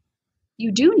disagree.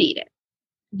 You do need it.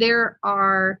 There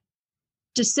are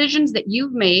decisions that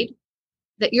you've made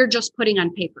that you're just putting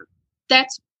on paper.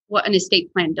 That's what an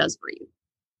estate plan does for you.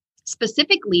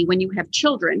 Specifically, when you have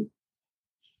children,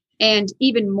 and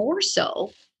even more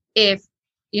so if,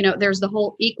 there's the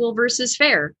whole equal versus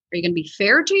fair. Are you going to be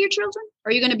fair to your children? Or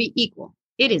are you going to be equal?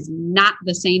 It is not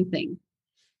the same thing.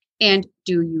 And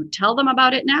do you tell them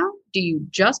about it now? Do you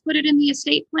just put it in the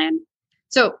estate plan?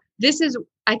 So this is,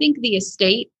 I think the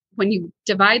estate, when you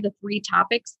divide the three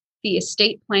topics, the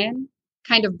estate plan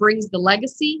kind of brings the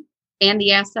legacy and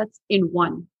the assets in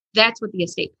one. That's what the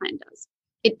estate plan does.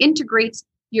 It integrates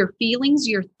your feelings,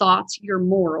 your thoughts, your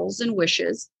morals and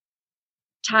wishes,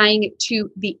 tying it to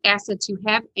the assets you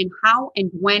have and how and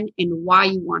when and why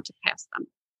you want to pass them.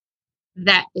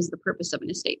 That is the purpose of an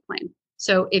estate plan.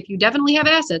 So if you definitely have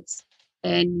assets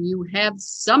and you have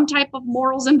some type of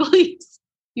morals and beliefs,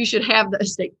 you should have the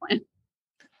estate plan.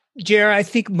 Jer, I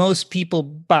think most people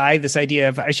buy this idea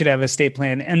of I should have an estate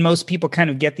plan, and most people kind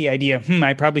of get the idea,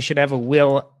 I probably should have a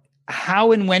will.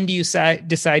 How and when do you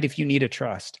decide if you need a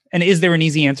trust? And is there an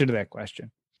easy answer to that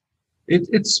question?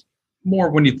 It's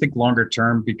more when you think longer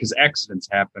term, because accidents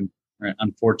happen, right?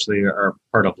 Unfortunately, are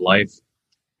part of life.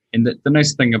 And the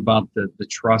nice thing about the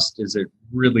trust is it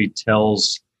really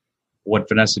tells what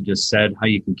Vanessa just said, how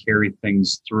you can carry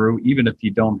things through, even if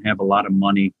you don't have a lot of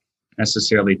money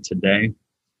necessarily today.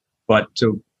 But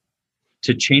to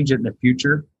change it in the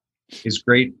future is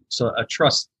great. So a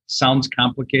trust sounds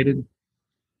complicated,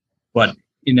 but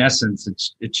in essence,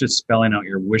 it's just spelling out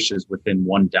your wishes within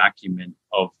one document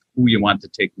of who you want to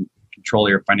take control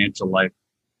of your financial life,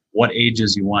 what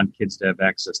ages you want kids to have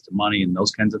access to money, and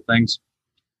those kinds of things.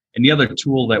 And the other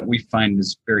tool that we find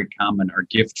is very common are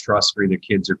gift trusts for either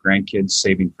kids or grandkids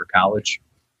saving for college.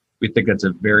 We think that's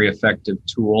a very effective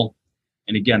tool.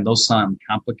 And again, those sound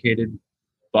complicated,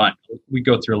 but we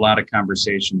go through a lot of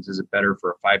conversations. Is it better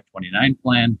for a 529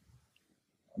 plan?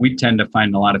 We tend to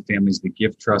find a lot of families the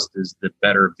gift trust is the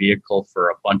better vehicle for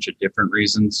a bunch of different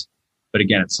reasons. But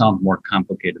again, it sounds more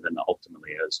complicated than it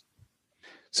ultimately is.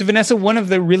 So Vanessa, one of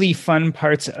the really fun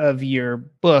parts of your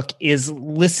book is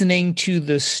listening to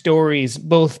the stories,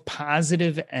 both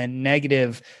positive and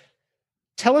negative.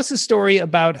 Tell us a story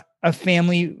about a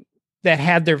family that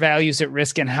had their values at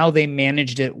risk and how they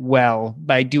managed it well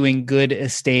by doing good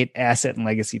estate, asset, and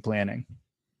legacy planning.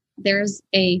 There's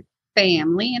a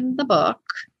family in the book.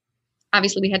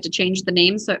 Obviously, we had to change the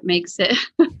name, so it makes it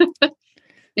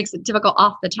difficult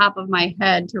off the top of my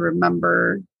head to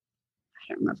remember.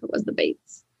 I don't remember if it was the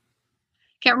Bates.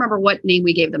 Can't remember what name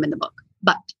we gave them in the book.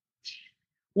 But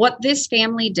what this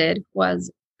family did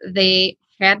was they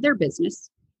had their business.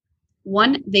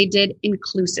 One, they did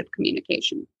inclusive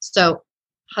communication. So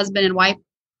husband and wife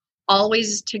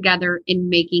always together in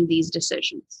making these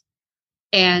decisions.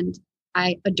 And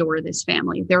I adore this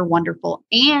family. They're wonderful.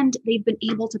 And they've been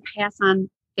able to pass on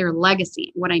their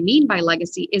legacy. What I mean by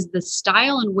legacy is the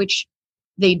style in which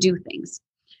they do things.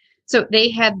 So they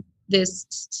had this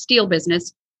steel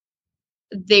business.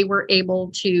 They were able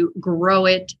to grow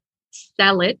it,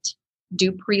 sell it,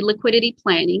 do pre-liquidity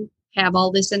planning, have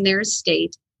all this in their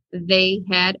estate. They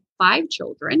had 5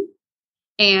 children.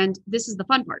 And this is the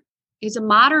fun part. It's a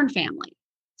modern family.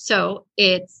 So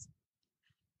it's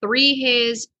 3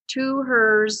 his, 2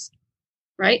 hers,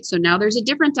 right? So now there's a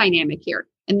different dynamic here.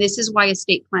 And this is why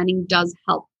estate planning does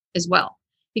help as well,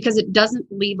 because it doesn't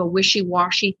leave a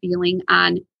wishy-washy feeling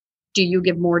on, do you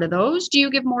give more to those? Do you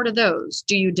give more to those?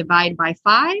 Do you divide by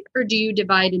 5 or do you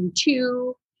divide in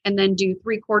 2 and then do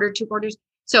 3/4, 2/4?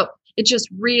 So it just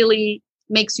really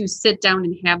makes you sit down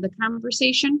and have the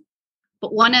conversation.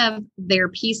 But one of their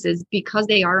pieces, because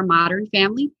they are a modern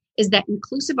family, is that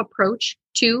inclusive approach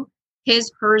to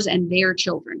his, hers, and their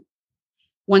children.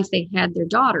 Once they had their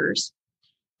daughters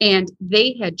and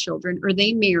they had children or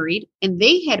they married and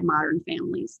they had modern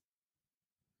families,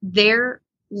 their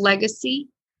legacy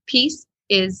piece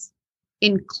is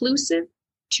inclusive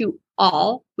to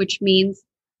all, which means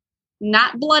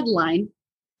not bloodline,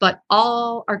 but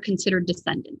all are considered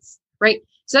descendants, right?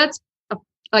 So that's,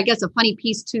 I guess, a funny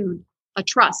piece to a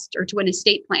trust or to an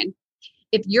estate plan.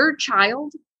 If your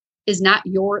child is not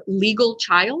your legal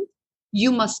child,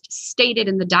 you must state it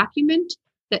in the document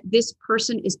that this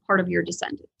person is part of your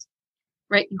descendants,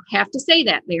 right? You have to say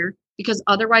that there, because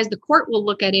otherwise the court will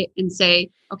look at it and say,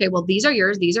 okay, well, these are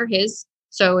yours, these are his.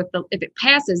 So if it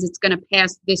passes, it's going to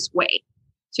pass this way.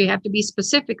 So you have to be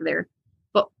specific there.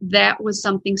 But that was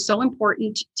something so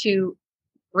important to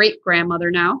great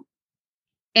grandmother now.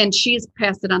 And she's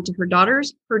passed it on to her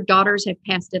daughters. Her daughters have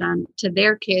passed it on to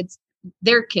their kids.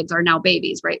 Their kids are now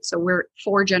babies, right? So we're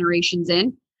 4 generations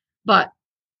in. But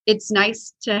it's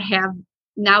nice to have,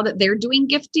 now that they're doing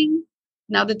gifting,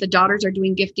 now that the daughters are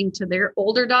doing gifting to their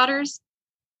older daughters,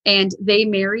 and they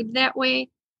married that way,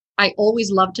 I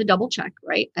always love to double check,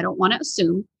 right? I don't want to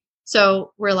assume.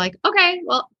 So we're like, okay,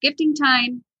 well, gifting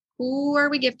time. Who are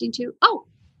we gifting to? Oh,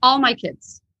 all my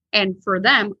kids. And for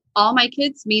them, all my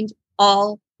kids means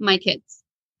all my kids,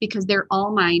 because they're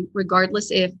all mine, regardless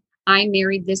if I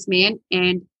married this man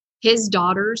and his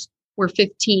daughters were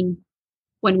 15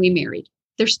 when we married.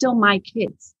 They're still my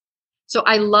kids. So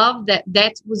I love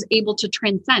that was able to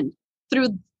transcend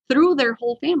through their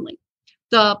whole family.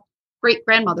 The great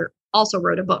grandmother also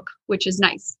wrote a book, which is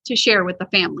nice to share with the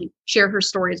family, share her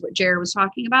stories, what Jared was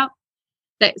talking about.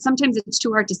 That sometimes it's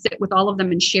too hard to sit with all of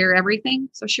them and share everything.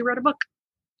 So she wrote a book.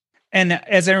 And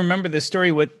as I remember the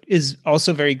story, what is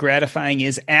also very gratifying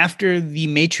is after the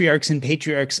matriarchs and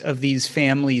patriarchs of these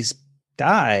families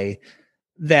die,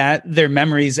 that their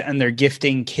memories and their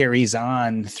gifting carries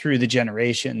on through the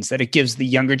generations, that it gives the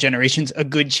younger generations a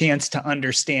good chance to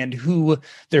understand who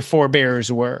their forebears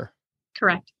were.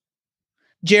 Correct.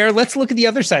 Jared, let's look at the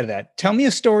other side of that. Tell me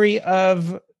a story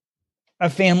of a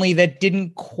family that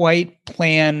didn't quite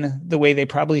plan the way they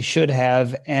probably should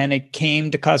have, and it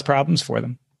came to cause problems for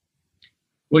them.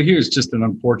 Well, here's just an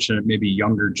unfortunate, maybe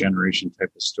younger generation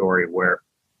type of story where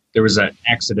there was an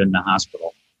accident in the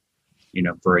hospital,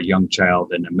 for a young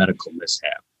child and a medical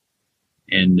mishap.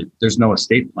 And there's no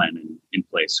estate plan in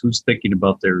place. Who's thinking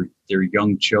about their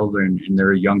young children and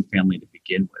their young family to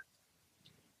begin with?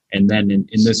 And then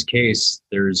in this case,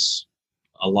 there's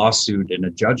a lawsuit and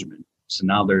a judgment. So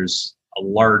now there's a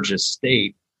large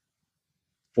estate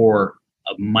for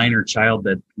a minor child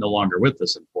that's no longer with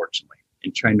us, unfortunately,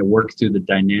 and trying to work through the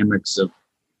dynamics of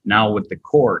now with the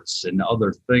courts and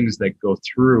other things that go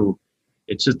through.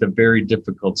 It's just a very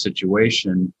difficult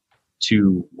situation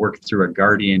to work through a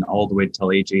guardian all the way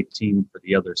till age 18 for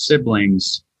the other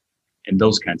siblings and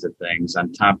those kinds of things,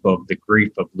 on top of the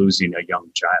grief of losing a young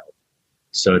child.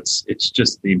 So it's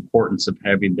just the importance of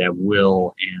having that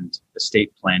will and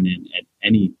estate planning at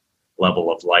any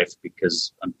level of life,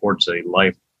 because unfortunately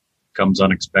life comes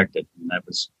unexpected. And that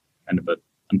was kind of an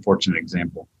unfortunate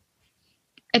example.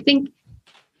 I think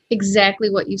exactly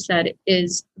what you said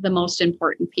is the most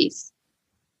important piece.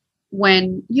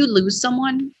 When you lose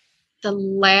someone, the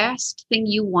last thing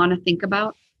you want to think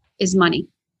about is money.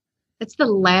 That's the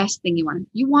last thing you want.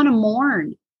 You want to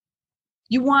mourn.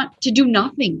 You want to do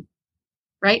nothing,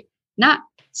 right? Not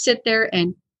sit there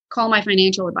and call my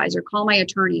financial advisor, call my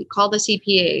attorney, call the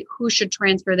CPA, who should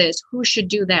transfer this, who should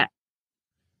do that.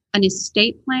 An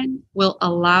estate plan will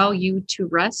allow you to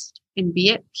rest and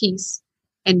be at peace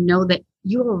and know that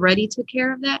you already took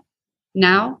care of that.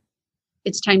 Now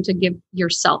it's time to give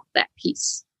yourself that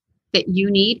peace that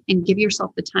you need and give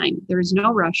yourself the time. There is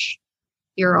no rush.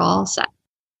 You're all set.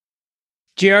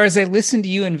 JR, as I listened to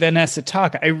you and Vanessa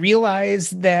talk, I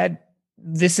realized that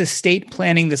this estate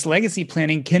planning, this legacy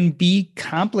planning can be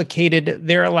complicated.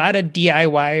 There are a lot of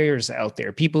DIYers out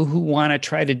there, people who want to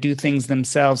try to do things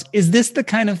themselves. Is this the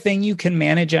kind of thing you can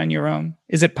manage on your own?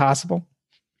 Is it possible?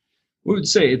 We would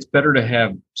say it's better to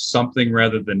have something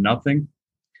rather than nothing.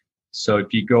 So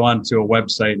if you go onto a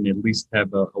website and at least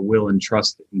have a will and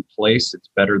trust in place, it's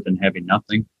better than having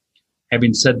nothing.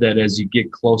 Having said that, as you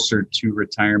get closer to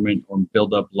retirement or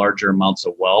build up larger amounts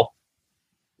of wealth,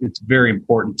 it's very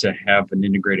important to have an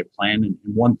integrated plan. And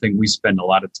one thing we spend a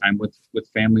lot of time with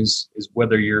families is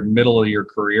whether you're middle of your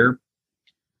career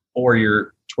or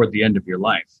you're toward the end of your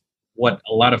life. What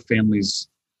a lot of families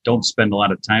don't spend a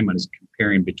lot of time on is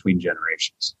comparing between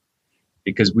generations,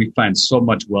 because we find so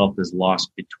much wealth is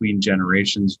lost between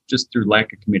generations just through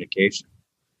lack of communication.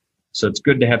 So it's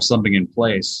good to have something in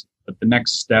place. But the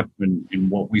next step in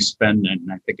what we spend,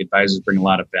 and I think advisors bring a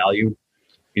lot of value,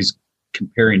 is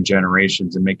comparing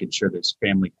generations and making sure there's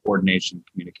family coordination and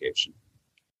communication.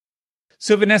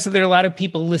 So Vanessa, there are a lot of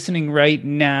people listening right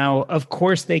now. Of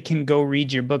course, they can go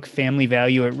read your book, Family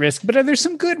Value at Risk, but are there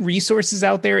some good resources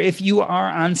out there if you are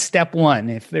on step one?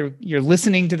 If you're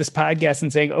listening to this podcast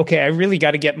and saying, okay, I really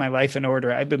got to get my life in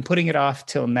order. I've been putting it off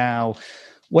till now.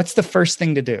 What's the first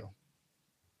thing to do?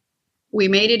 We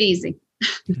made it easy.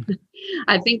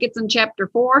 I think it's in chapter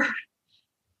 4.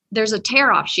 There's a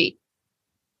tear-off sheet.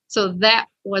 So that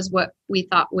was what we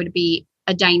thought would be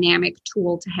a dynamic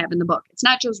tool to have in the book. It's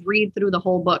not just read through the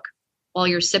whole book while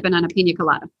you're sipping on a pina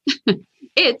colada.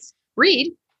 It's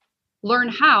read, learn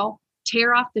how,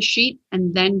 tear off the sheet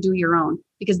and then do your own,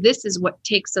 because this is what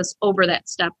takes us over that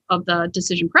step of the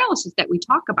decision paralysis that we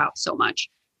talk about so much.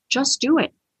 Just do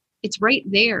it. It's right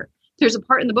there. There's a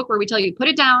part in the book where we tell you, put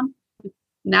it down,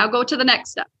 now go to the next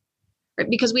step, right?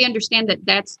 Because we understand that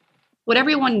that's what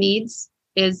everyone needs,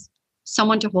 is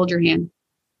someone to hold your hand,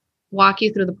 walk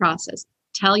you through the process,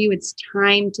 tell you it's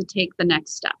time to take the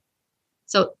next step.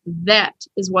 So that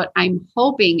is what I'm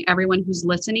hoping everyone who's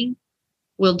listening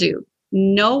will do.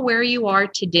 Know where you are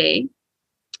today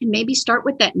and maybe start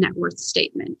with that net worth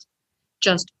statement.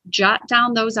 Just jot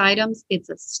down those items. It's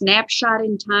a snapshot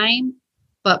in time.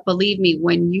 But believe me,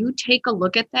 when you take a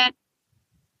look at that,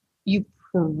 you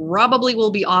probably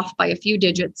will be off by a few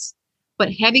digits.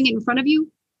 But having it in front of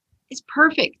you is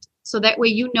perfect. So that way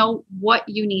you know what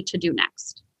you need to do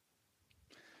next.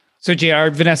 So JR,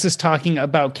 Vanessa's talking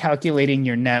about calculating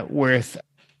your net worth.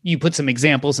 You put some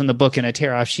examples in the book in a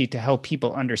tear-off sheet to help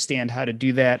people understand how to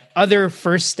do that. Other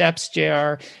first steps,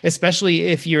 JR, especially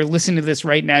if you're listening to this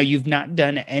right now, you've not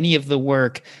done any of the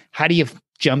work. How do you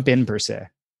jump in per se?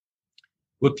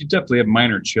 Well, if you definitely have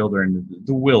minor children,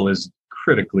 the will is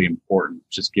critically important,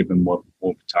 just given what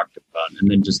we talked about.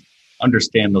 And then just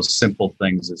understand those simple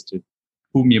things as to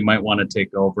whom you might want to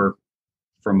take over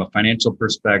from a financial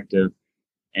perspective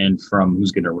and from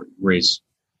who's going to raise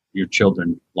your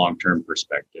children long-term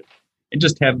perspective. And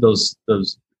just have those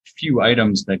few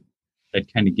items that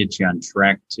kind of get you on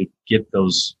track to get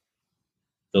those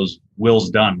wills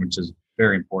done, which is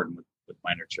very important with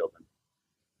minor children.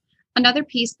 Another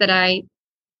piece that I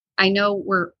know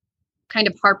we're kind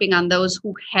of harping on those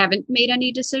who haven't made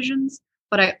any decisions,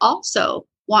 but I also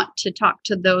want to talk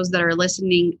to those that are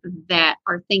listening that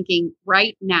are thinking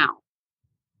right now,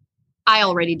 I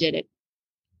already did it.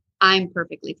 I'm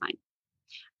perfectly fine.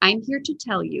 I'm here to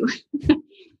tell you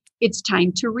it's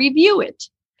time to review it,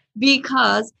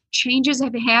 because changes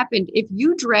have happened. If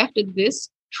you drafted this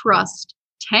trust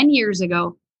 10 years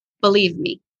ago, believe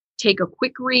me, take a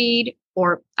quick read,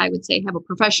 or I would say have a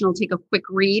professional take a quick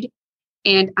read,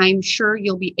 and I'm sure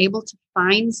you'll be able to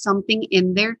find something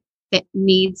in there that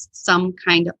needs some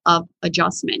kind of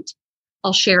adjustment.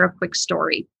 I'll share a quick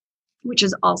story, which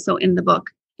is also in the book,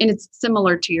 and it's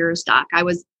similar to yours, Doc. I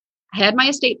had my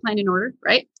estate plan in order,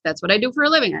 right? That's what I do for a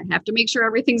living. I have to make sure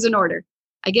everything's in order.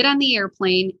 I get on the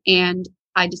airplane and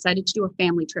I decided to do a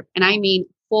family trip. And I mean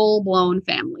full-blown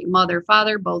family, mother,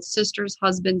 father, both sisters,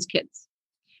 husbands, kids.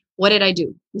 What did I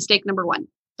do? Mistake number one.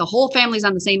 The whole family's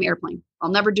on the same airplane.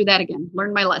 I'll never do that again.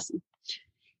 Learned my lesson.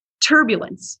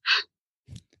 Turbulence.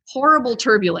 Horrible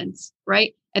turbulence,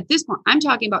 right? At this point, I'm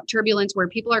talking about turbulence where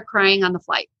people are crying on the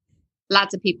flight.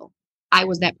 Lots of people. I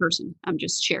was that person. I'm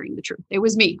just sharing the truth. It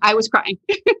was me. I was crying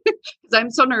because I'm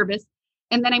so nervous.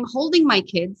 And then I'm holding my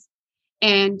kids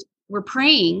and we're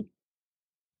praying.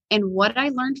 And what I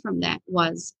learned from that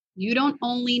was you don't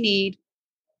only need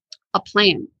a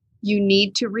plan. You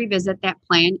need to revisit that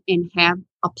plan and have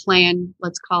a plan,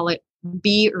 let's call it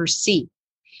B or C.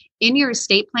 In your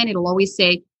estate plan, it'll always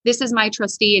say, this is my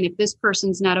trustee. And if this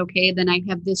person's not okay, then I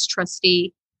have this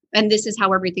trustee. And this is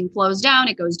how everything flows down.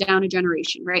 It goes down a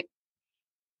generation, right?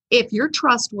 If your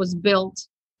trust was built,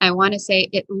 I want to say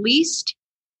at least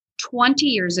 20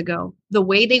 years ago, the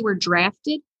way they were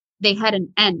drafted, they had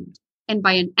an end. And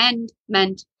by an end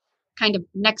meant kind of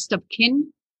next of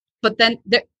kin. But then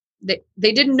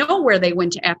they didn't know where they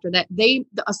went after that. The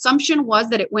assumption was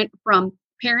that it went from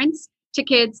parents to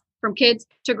kids, from kids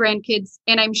to grandkids.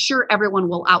 And I'm sure everyone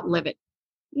will outlive it.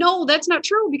 No, that's not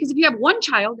true. Because if you have one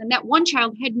child and that one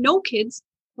child had no kids,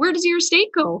 where does your estate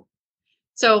go?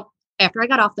 So after I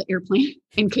got off the airplane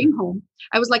and came home,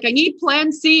 I was like, I need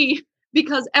plan C,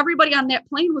 because everybody on that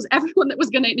plane was everyone that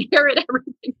was going to inherit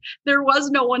everything. There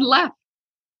was no one left.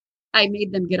 I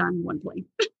made them get on one plane.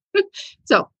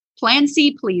 So plan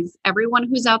C, please. Everyone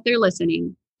who's out there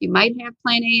listening, you might have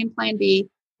plan A and plan B.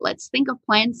 Let's think of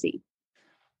plan C.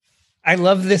 I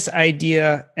love this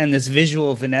idea and this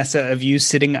visual, Vanessa, of you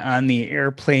sitting on the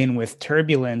airplane with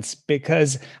turbulence,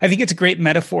 because I think it's a great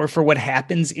metaphor for what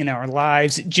happens in our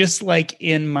lives. Just like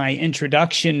in my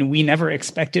introduction, we never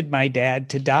expected my dad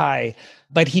to die,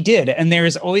 but he did. And there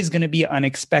is always going to be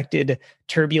unexpected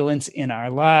turbulence in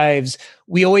our lives.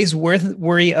 We always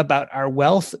worry about our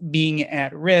wealth being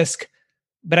at risk.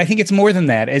 But I think it's more than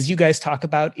that. As you guys talk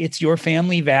about, it's your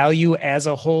family value as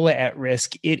a whole at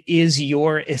risk. It is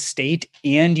your estate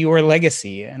and your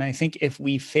legacy. And I think if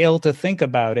we fail to think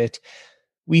about it,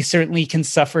 we certainly can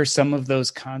suffer some of those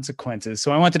consequences.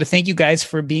 So I wanted to thank you guys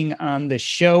for being on the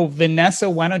show. Vanessa,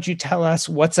 why don't you tell us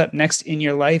what's up next in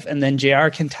your life? And then JR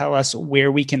can tell us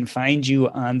where we can find you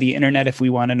on the internet if we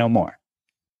want to know more.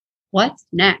 What's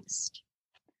next?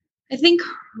 I think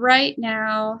right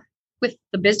now with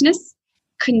the business,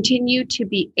 continue to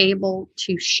be able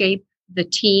to shape the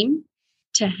team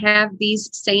to have these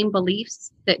same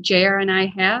beliefs that JR and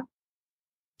I have,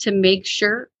 to make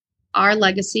sure our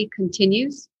legacy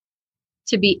continues,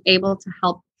 to be able to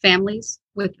help families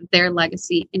with their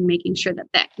legacy and making sure that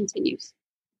that continues.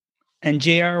 And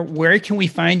JR, where can we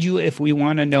find you if we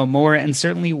want to know more? And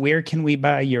certainly, where can we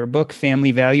buy your book,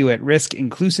 Family Value at Risk,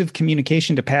 Inclusive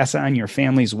Communication to Pass On Your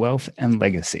Family's Wealth and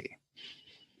Legacy?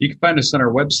 You can find us on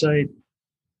our website,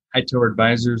 Hightower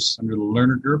Advisors, under the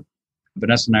Learner Group.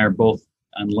 Vanessa and I are both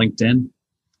on LinkedIn,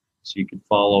 so you can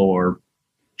follow or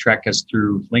track us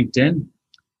through LinkedIn. And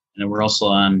then we're also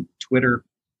on Twitter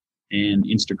and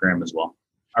Instagram as well.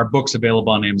 Our book's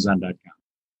available on Amazon.com.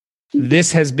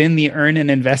 This has been the Earn and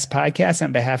Invest podcast.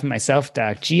 On behalf of myself,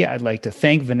 Doc G, I'd like to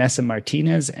thank Vanessa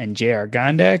Martinez and JR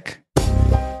Gondek.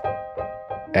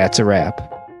 That's a wrap.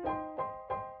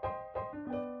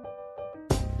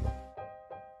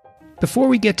 Before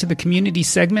we get to the community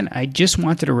segment, I just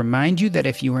wanted to remind you that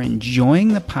if you are enjoying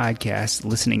the podcast,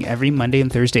 listening every Monday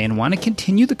and Thursday, and want to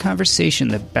continue the conversation,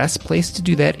 the best place to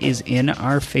do that is in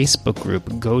our Facebook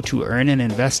group. Go to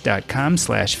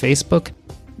earnandinvest.com/Facebook.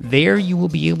 There you will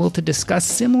be able to discuss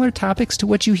similar topics to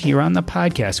what you hear on the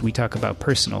podcast. We talk about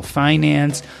personal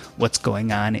finance, what's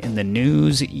going on in the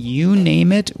news, you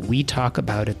name it, we talk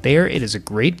about it there. It is a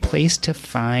great place to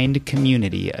find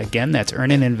community. Again, that's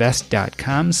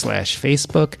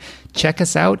earnandinvest.com/Facebook. Check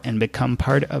us out and become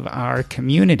part of our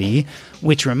community,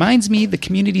 which reminds me, the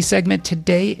community segment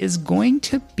today is going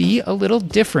to be a little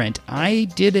different. I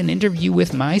did an interview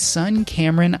with my son,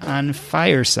 Cameron, on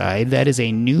Fireside. That is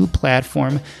a new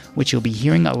platform which you'll be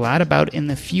hearing a lot about in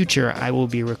the future. I will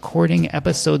be recording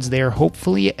episodes there,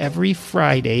 hopefully every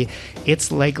Friday.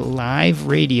 It's like live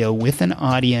radio with an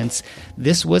audience.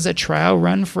 This was a trial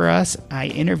run for us. I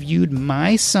interviewed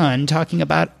my son talking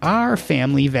about our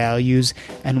family values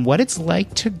and what it's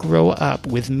like to grow up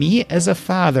with me as a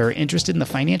father interested in the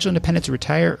financial independence,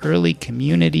 retire early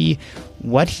community,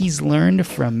 what he's learned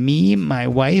from me, my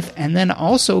wife, and then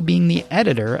also being the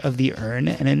editor of the Earn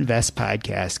and Invest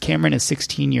podcast. Cameron is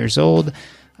 16 years old.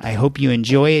 I hope you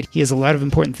enjoy it. He has a lot of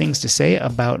important things to say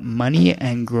about money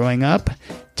and growing up.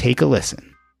 Take a listen.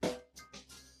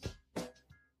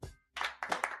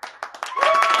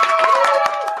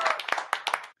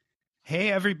 Hey,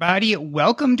 everybody.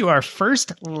 Welcome to our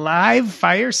first live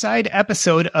fireside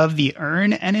episode of the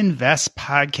Earn and Invest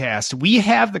podcast. We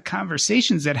have the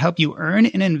conversations that help you earn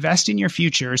and invest in your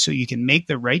future so you can make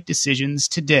the right decisions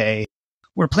today.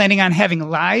 We're planning on having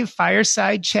live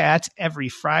fireside chats every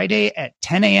Friday at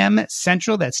 10 a.m.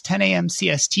 Central. That's 10 a.m.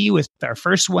 CST, with our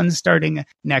first one starting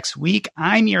next week.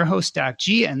 I'm your host, Doc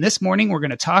G, and this morning we're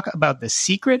going to talk about the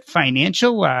secret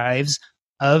financial lives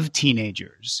of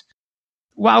teenagers.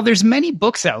 While there's many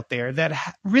books out there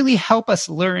that really help us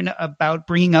learn about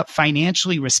bringing up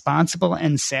financially responsible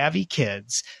and savvy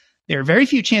kids, there are very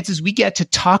few chances we get to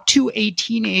talk to a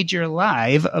teenager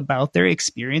live about their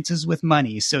experiences with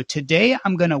money. So today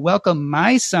I'm going to welcome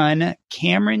my son,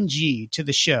 Cameron G, to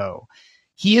the show.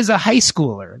 He is a high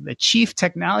schooler, the chief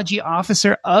technology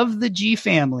officer of the G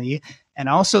family, and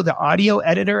also the audio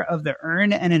editor of the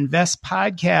Earn and Invest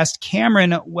podcast.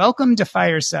 Cameron, welcome to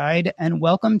Fireside and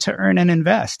welcome to Earn and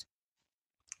Invest.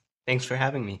 Thanks for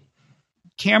having me.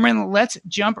 Cameron, let's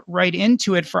jump right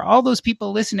into it. For all those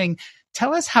people listening,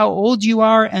 tell us how old you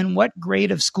are and what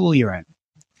grade of school you're in.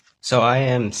 So I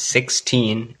am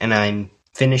 16 and I'm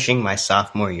finishing my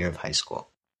sophomore year of high school.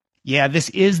 Yeah, this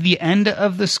is the end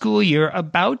of the school year,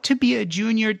 about to be a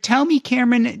junior. Tell me,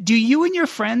 Cameron, do you and your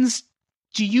friends,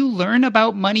 do you learn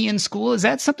about money in school? Is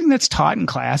that something that's taught in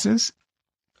classes?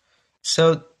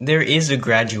 So there is a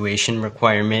graduation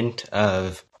requirement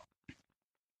of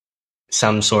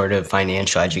some sort of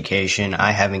financial education.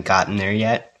 I haven't gotten there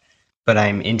yet, but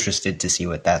I'm interested to see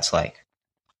what that's like.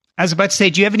 I was about to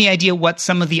say, do you have any idea what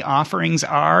some of the offerings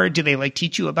are? Do they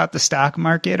teach you about the stock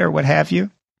market or what have you?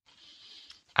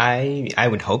 I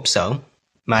would hope so.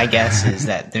 My guess is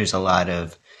that there's a lot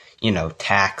of,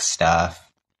 tax stuff.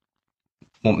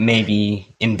 Well,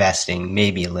 maybe investing,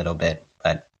 maybe a little bit,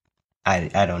 but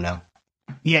I don't know.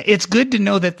 Yeah, it's good to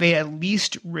know that they at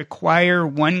least require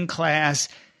one class.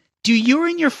 Do you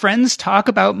and your friends talk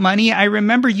about money? I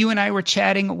remember you and I were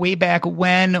chatting way back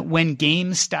when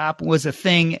GameStop was a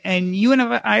thing, and you and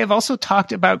I have also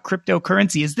talked about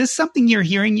cryptocurrency. Is this something you're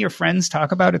hearing your friends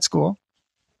talk about at school?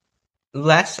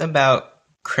 Less about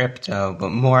crypto,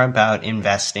 but more about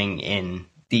investing in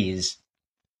these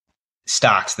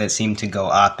stocks that seem to go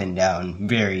up and down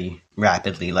very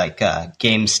rapidly, like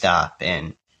GameStop,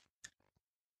 and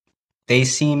they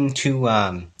seem to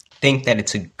think that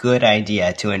it's a good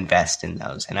idea to invest in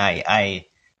those. And I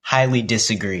highly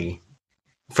disagree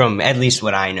from at least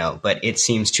what I know, but it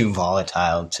seems too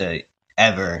volatile to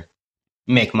ever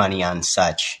make money on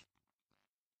such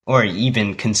or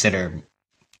even consider,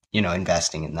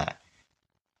 investing in that.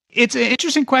 It's an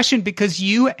interesting question because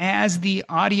you, as the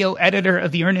audio editor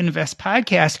of the Earn and Invest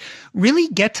podcast, really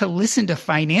get to listen to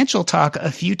financial talk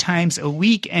a few times a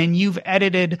week. And you've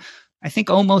edited, I think,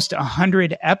 almost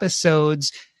 100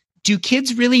 episodes. Do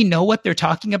kids really know what they're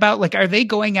talking about? Like, are they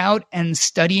going out and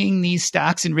studying these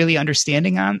stocks and really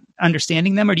understanding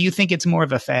them? Or do you think it's more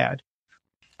of a fad?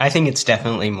 I think it's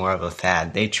definitely more of a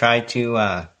fad. They try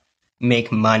to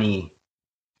make money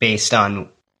based on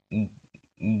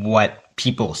what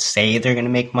people say they're going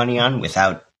to make money on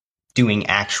without doing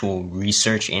actual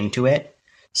research into it.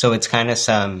 So it's kind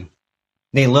of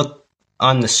they look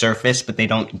on the surface, but they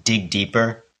don't dig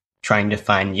deeper, trying to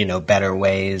find, better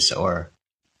ways or,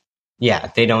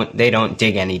 they don't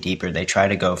dig any deeper. They try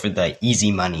to go for the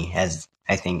easy money, as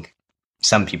I think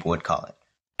some people would call it.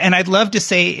 And I'd love to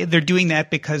say they're doing that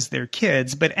because they're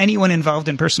kids, but anyone involved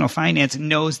in personal finance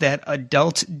knows that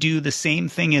adults do the same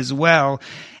thing as well.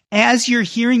 As you're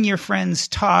hearing your friends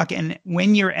talk and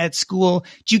when you're at school,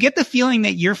 do you get the feeling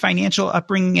that your financial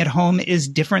upbringing at home is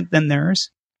different than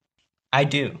theirs? I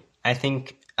do. I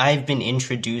think I've been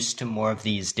introduced to more of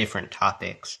these different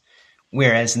topics,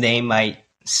 whereas they might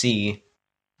see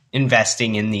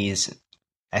investing in these,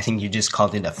 I think you just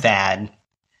called it a fad,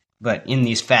 but in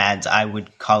these fads, I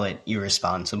would call it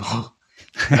irresponsible.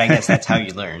 But I guess that's how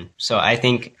you learn. So I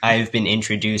think I've been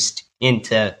introduced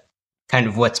into kind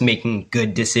of what's making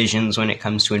good decisions when it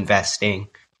comes to investing,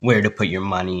 where to put your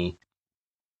money.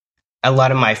 A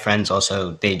lot of my friends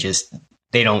also, they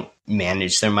don't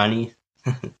manage their money.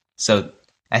 So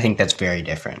I think that's very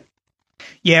different.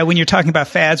 Yeah, when you're talking about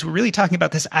fads, we're really talking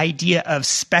about this idea of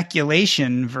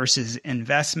speculation versus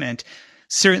investment.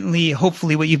 Certainly,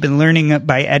 hopefully, what you've been learning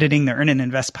by editing the Earn and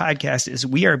Invest podcast is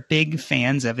we are big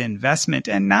fans of investment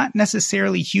and not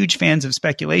necessarily huge fans of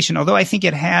speculation, although I think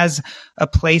it has a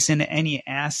place in any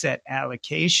asset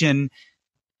allocation.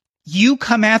 You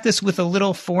come at this with a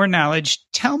little foreknowledge.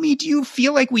 Tell me, do you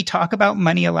feel like we talk about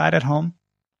money a lot at home?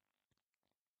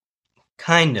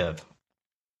 Kind of.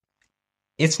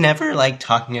 It's never like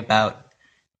talking about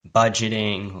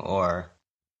budgeting or...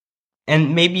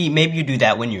 And maybe you do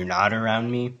that when you're not around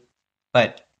me,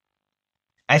 but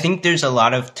I think there's a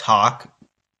lot of talk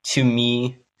to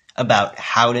me about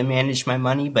how to manage my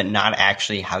money, but not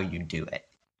actually how you do it.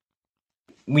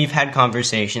 We've had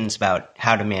conversations about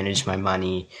how to manage my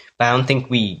money, but I don't think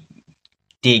we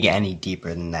dig any deeper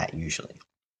than that usually.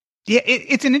 Yeah,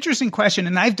 it's an interesting question,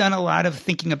 and I've done a lot of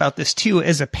thinking about this too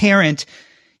as a parent.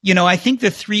 I think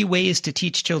the 3 ways to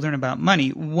teach children about money.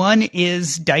 One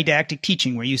is didactic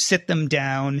teaching, where you sit them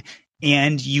down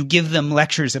and you give them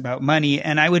lectures about money.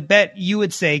 And I would bet you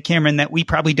would say, Cameron, that we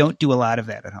probably don't do a lot of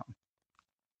that at home.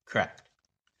 Correct.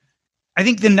 I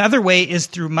think another way is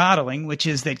through modeling, which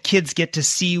is that kids get to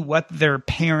see what their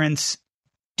parents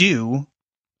do,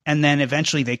 and then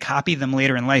eventually they copy them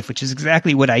later in life, which is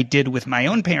exactly what I did with my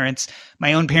own parents.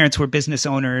 My own parents were business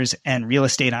owners and real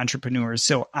estate entrepreneurs.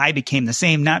 So I became the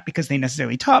same, not because they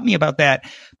necessarily taught me about that,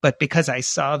 but because I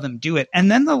saw them do it.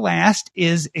 And then the last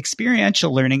is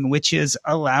experiential learning, which is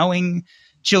allowing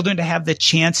children to have the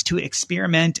chance to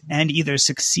experiment and either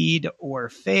succeed or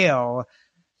fail.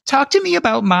 Talk to me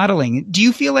about modeling. Do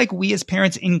you feel like we as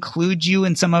parents include you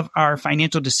in some of our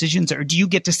financial decisions, or do you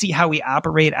get to see how we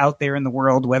operate out there in the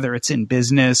world, whether it's in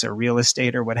business or real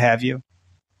estate or what have you?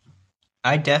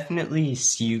 I definitely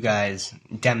see you guys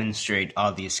demonstrate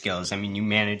all these skills. I mean, you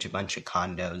manage a bunch of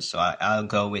condos, so I'll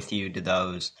go with you to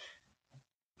those.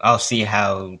 I'll see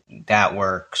how that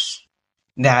works.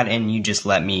 That, and you just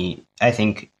let me, I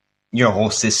think your whole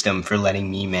system for letting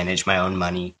me manage my own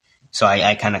money. So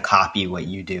I kind of copy what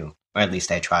you do, or at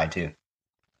least I try to.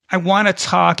 I want to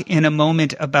talk in a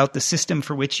moment about the system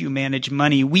for which you manage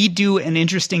money. We do an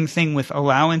interesting thing with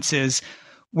allowances.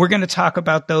 We're going to talk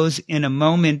about those in a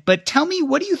moment. But tell me,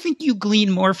 what do you think you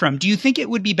glean more from? Do you think it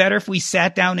would be better if we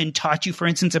sat down and taught you, for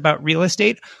instance, about real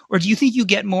estate? Or do you think you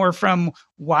get more from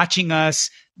watching us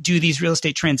do these real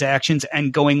estate transactions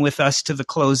and going with us to the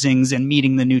closings and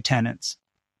meeting the new tenants?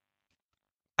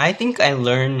 I think I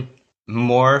learn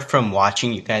more from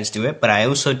watching you guys do it, but I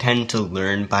also tend to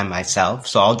learn by myself.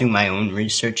 So I'll do my own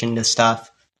research into stuff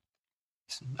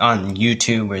on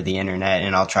YouTube or the internet,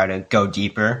 and I'll try to go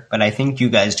deeper. But I think you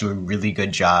guys do a really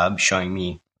good job showing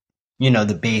me,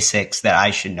 the basics that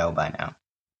I should know by now.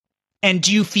 And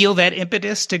do you feel that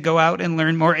impetus to go out and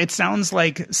learn more? It sounds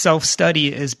like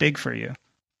self-study is big for you.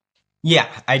 Yeah,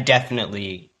 I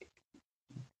definitely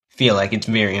feel like it's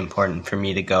very important for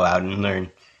me to go out and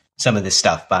learn some of this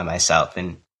stuff by myself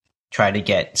and try to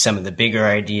get some of the bigger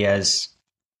ideas,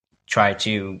 try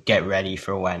to get ready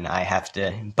for when I have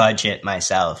to budget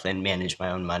myself and manage my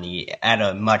own money at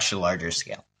a much larger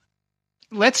scale.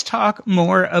 Let's talk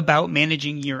more about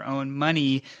managing your own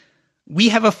money. We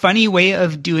have a funny way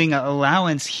of doing an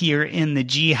allowance here in the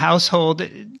G household.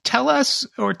 Tell us,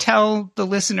 or tell the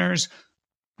listeners,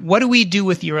 what do we do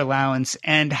with your allowance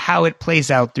and how it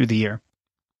plays out through the year?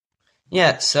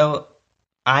 Yeah, so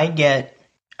I get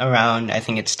around, I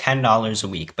think it's $10 a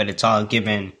week, but it's all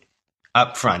given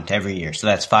up front every year. So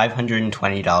that's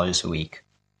 $520 a week.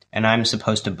 And I'm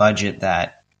supposed to budget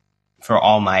that for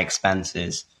all my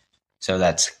expenses. So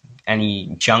that's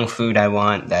any junk food I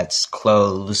want, that's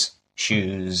clothes,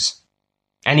 shoes,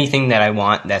 anything that I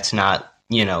want that's not,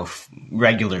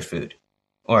 regular food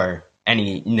or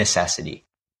any necessity.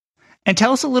 And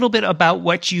tell us a little bit about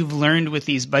what you've learned with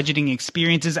these budgeting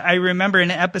experiences. I remember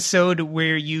an episode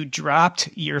where you dropped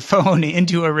your phone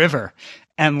into a river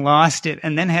and lost it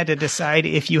and then had to decide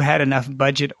if you had enough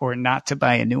budget or not to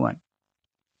buy a new one.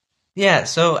 Yeah,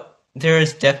 so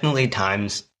there's definitely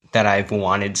times that I've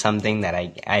wanted something that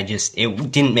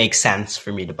it didn't make sense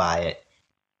for me to buy it.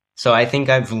 So I think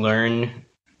I've learned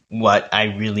what I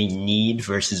really need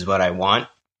versus what I want.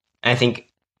 I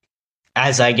think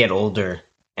as I get older,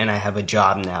 and I have a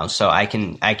job now, so I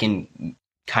can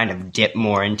kind of dip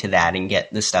more into that and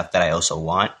get the stuff that I also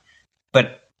want.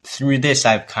 But through this,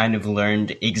 I've kind of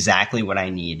learned exactly what I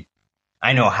need.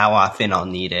 I know how often I'll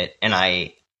need it, and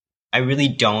I really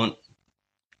don't.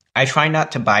 I try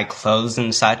not to buy clothes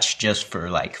and such just for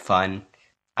like fun.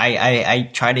 I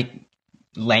try to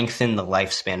lengthen the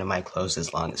lifespan of my clothes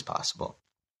as long as possible.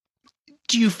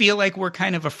 Do you feel like we're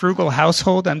kind of a frugal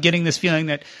household? I'm getting this feeling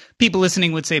that people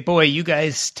listening would say, boy, you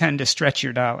guys tend to stretch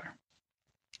your dollar.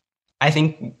 I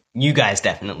think you guys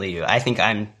definitely do. I think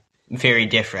I'm very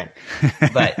different,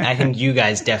 but I think you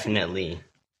guys definitely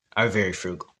are very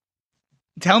frugal.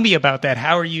 Tell me about that.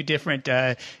 How are you different?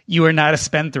 You are not a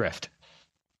spendthrift.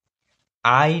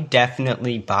 I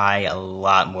definitely buy a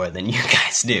lot more than you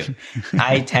guys do.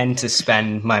 I tend to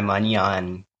spend my money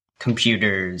on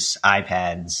computers,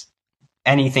 iPads,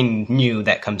 anything new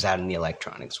that comes out in the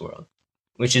electronics world,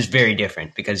 which is very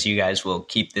different because you guys will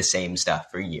keep the same stuff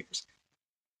for years.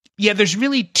 Yeah, there's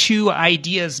really two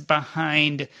ideas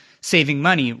behind saving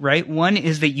money, right? One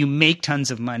is that you make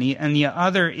tons of money, and the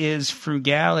other is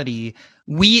frugality.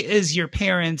 We, as your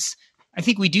parents, I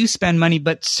think we do spend money,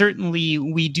 but certainly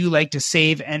we do like to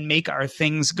save and make our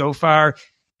things go far.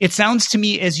 It sounds to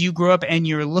me as you grow up and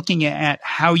you're looking at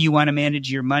how you want to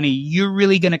manage your money, you're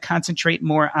really going to concentrate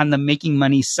more on the making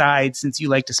money side since you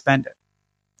like to spend it.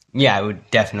 Yeah, I would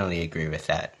definitely agree with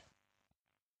that.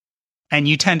 And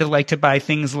you tend to like to buy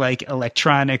things like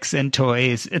electronics and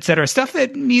toys, et cetera, stuff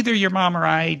that neither your mom or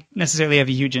I necessarily have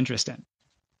a huge interest in.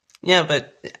 Yeah,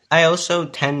 but I also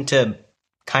tend to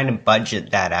kind of budget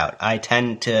that out. I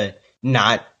tend to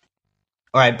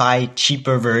I buy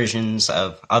cheaper versions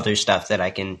of other stuff that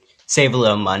I can save a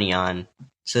little money on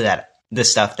so that the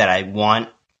stuff that I want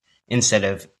so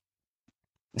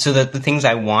that the things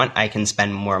I want, I can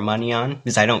spend more money on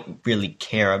because I don't really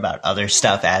care about other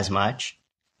stuff as much.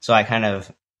 So I kind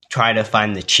of try to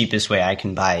find the cheapest way I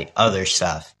can buy other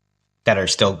stuff that are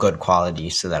still good quality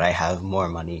so that I have more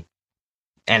money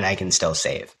and I can still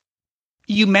save.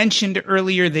 You mentioned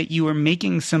earlier that you were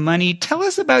making some money. Tell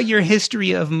us about your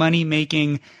history of money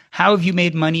making. How have you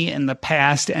made money in the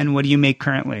past and what do you make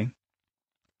currently?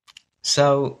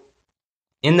 So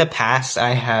in the past, I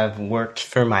have worked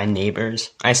for my neighbors.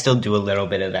 I still do a little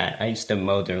bit of that. I used to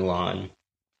mow their lawn,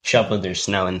 shovel their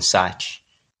snow and such.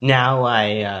 Now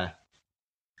I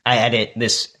edit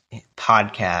this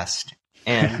podcast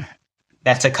and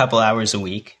that's a couple hours a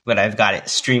week, but I've got it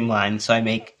streamlined. So I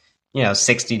make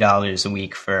 $60 a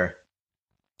week for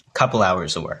a couple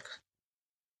hours of work.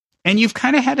 And you've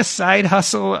kind of had a side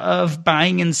hustle of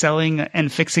buying and selling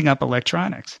and fixing up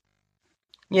electronics.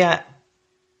 Yeah.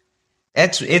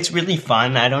 It's really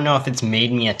fun. I don't know if it's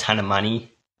made me a ton of money.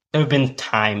 There have been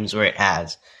times where it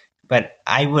has, but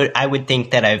I would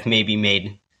think that I've maybe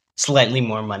made slightly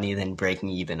more money than breaking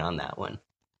even on that one.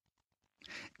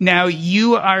 Now,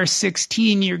 you are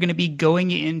 16. You're going to be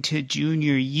going into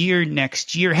junior year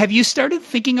next year. Have you started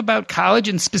thinking about college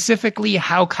and specifically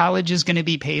how college is going to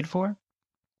be paid for?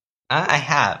 I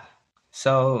have.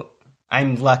 So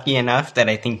I'm lucky enough that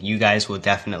I think you guys will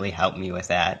definitely help me with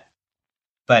that.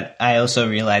 But I also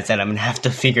realize that I'm going to have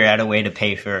to figure out a way to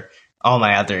pay for all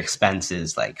my other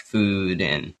expenses like food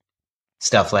and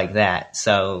stuff like that.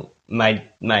 So my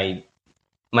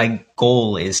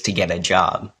goal is to get a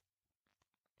job.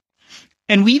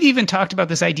 And we've even talked about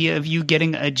this idea of you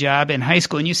getting a job in high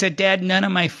school. And you said, Dad, none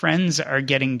of my friends are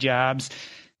getting jobs.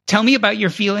 Tell me about your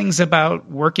feelings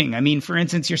about working. I mean, for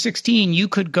instance, you're 16, you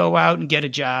could go out and get a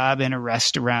job in a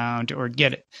restaurant or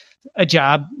get a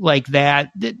job like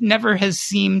that never has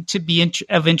seemed to be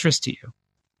of interest to you.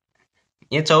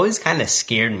 It's always kind of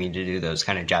scared me to do those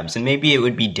kind of jobs. And maybe it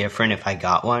would be different if I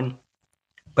got one.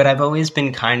 But I've always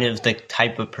been kind of the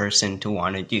type of person to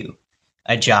want to do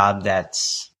a job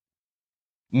that's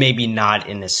maybe not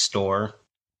in a store.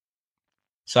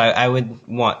 So I would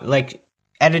want, like,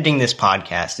 editing this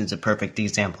podcast is a perfect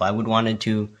example. I would want to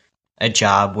do a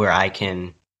job where I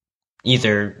can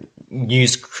either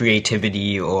use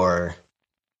creativity or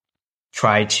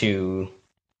try to,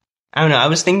 I don't know. I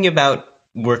was thinking about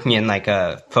working in like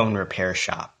a phone repair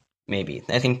shop, maybe.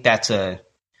 I think that's where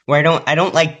I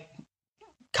don't like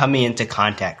coming into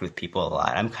contact with people a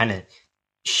lot. I'm kind of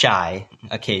shy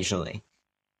occasionally.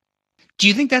 Do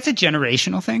you think that's a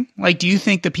generational thing? Like, do you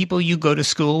think the people you go to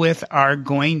school with are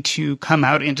going to come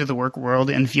out into the work world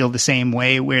and feel the same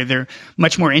way, where they're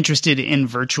much more interested in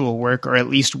virtual work, or at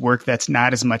least work that's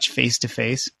not as much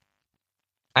face-to-face?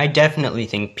 I definitely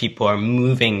think people are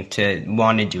moving to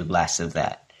want to do less of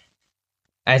that.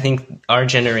 I think our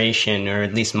generation, or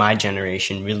at least my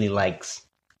generation, really likes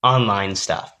online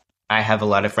stuff. I have a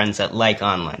lot of friends that like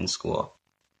online school.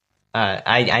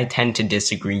 I tend to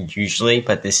disagree usually,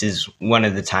 but this is one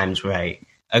of the times where I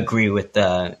agree with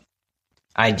the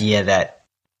idea that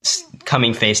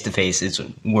coming face-to-face is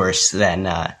worse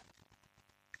than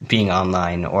being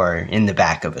online or in the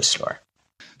back of a store.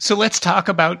 So let's talk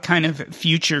about kind of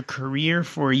future career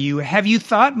for you. Have you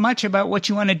thought much about what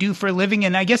you want to do for a living?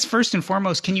 And I guess first and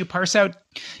foremost, can you parse out,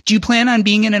 do you plan on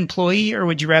being an employee or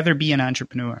would you rather be an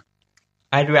entrepreneur?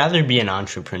 I'd rather be an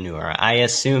entrepreneur. I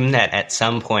assume that at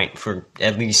some point, for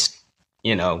at least,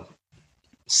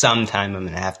 some time, I'm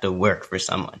going to have to work for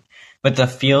someone. But the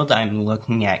field I'm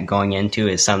looking at going into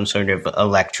is some sort of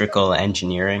electrical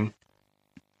engineering.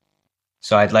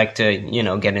 So I'd like to,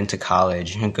 get into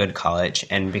college, a good college,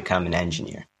 and become an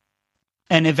engineer.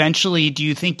 And eventually, do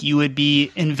you think you would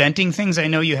be inventing things? I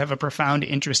know you have a profound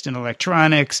interest in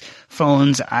electronics,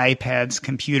 phones, iPads,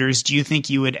 computers. Do you think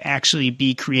you would actually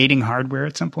be creating hardware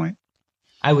at some point?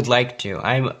 I would like to.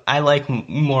 I like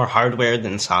more hardware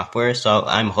than software, so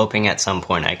I'm hoping at some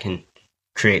point I can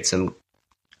create some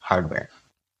hardware.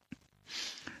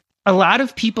 A lot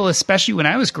of people, especially when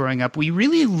I was growing up, we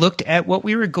really looked at what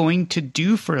we were going to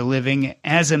do for a living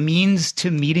as a means to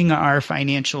meeting our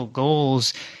financial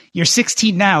goals. You're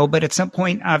 16 now, but at some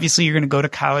point, obviously, you're going to go to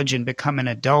college and become an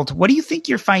adult. What do you think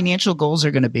your financial goals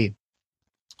are going to be?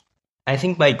 I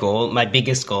think my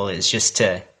biggest goal is just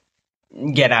to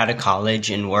get out of college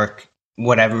and work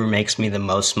whatever makes me the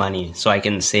most money so I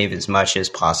can save as much as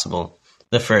possible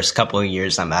the first couple of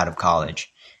years I'm out of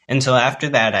college. And so after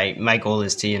that, my goal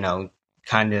is to,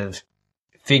 kind of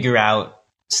figure out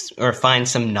or find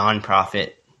some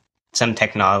nonprofit, some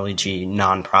technology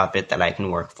nonprofit that I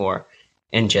can work for.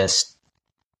 And just,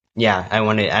 I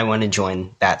want to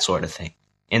join that sort of thing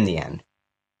in the end.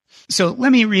 So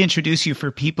let me reintroduce you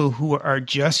for people who are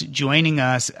just joining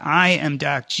us. I am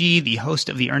Doc G, the host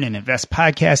of the Earn and Invest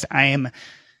podcast. I am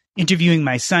interviewing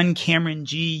my son, Cameron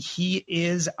G. He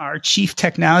is our Chief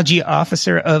Technology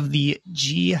Officer of the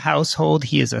G household.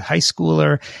 He is a high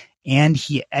schooler and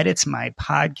he edits my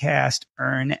podcast,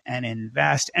 Earn and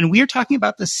Invest. And we are talking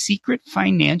about the secret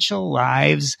financial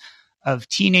lives of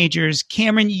teenagers.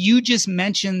 Cameron, you just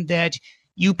mentioned that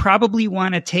you probably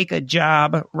want to take a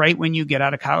job right when you get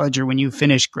out of college or when you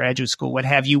finish graduate school, what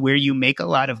have you, where you make a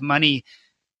lot of money.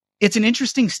 It's an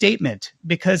interesting statement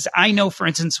because I know, for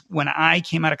instance, when I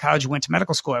came out of college and went to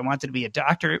medical school, I wanted to be a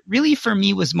doctor. It really, for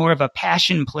me, was more of a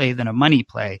passion play than a money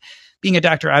play. Being a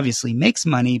doctor obviously makes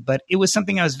money, but it was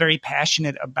something I was very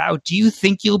passionate about. Do you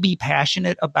think you'll be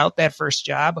passionate about that first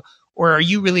job, or are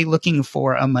you really looking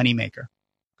for a moneymaker?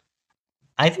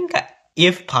 I think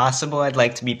if possible, I'd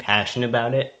like to be passionate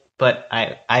about it, but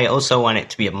I also want it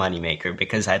to be a moneymaker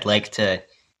because I'd like to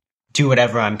do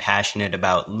whatever I'm passionate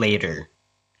about later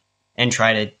and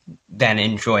try to then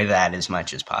enjoy that as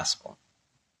much as possible.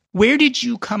 Where did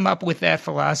you come up with that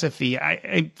philosophy?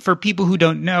 For people who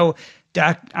don't know,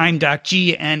 I'm Doc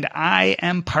G, and I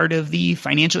am part of the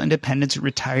Financial Independence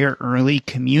Retire Early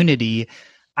community.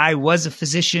 I was a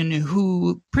physician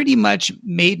who pretty much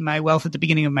made my wealth at the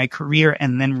beginning of my career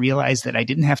and then realized that I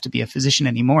didn't have to be a physician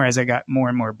anymore as I got more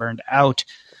and more burned out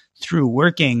through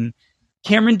working.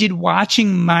 Cameron, did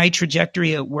watching my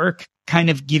trajectory at work kind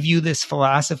of give you this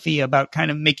philosophy about kind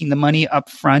of making the money up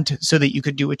front so that you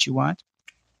could do what you want?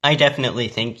 I definitely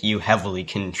think you heavily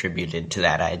contributed to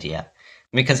that idea.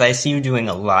 because I see you doing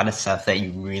a lot of stuff that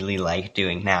you really like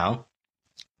doing now.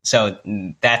 So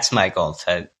that's my goal,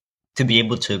 to be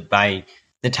able to, by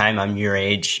the time I'm your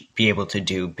age, be able to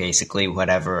do basically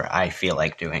whatever I feel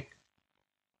like doing.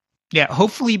 Yeah,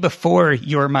 hopefully before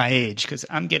you're my age, because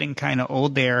I'm getting kind of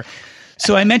old there.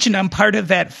 So I mentioned I'm part of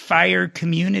that FIRE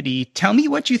community. Tell me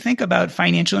what you think about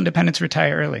financial independence,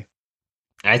 retire early.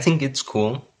 I think it's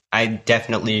cool. I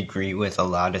definitely agree with a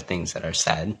lot of things that are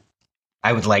said.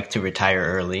 I would like to retire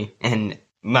early, and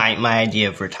my idea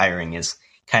of retiring is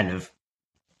kind of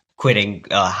quitting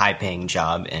a high-paying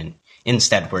job and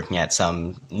instead working at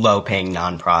some low-paying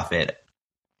nonprofit.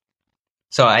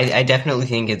 So I definitely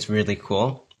think it's really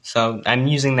cool. So I'm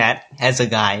using that as a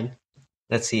guide.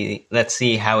 Let's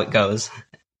see how it goes.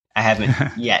 I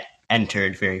haven't yet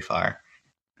entered very far.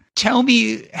 Tell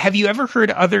me, have you ever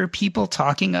heard other people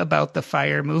talking about the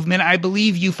FIRE movement? I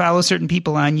believe you follow certain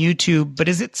people on YouTube, but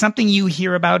is it something you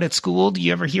hear about at school? Do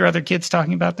you ever hear other kids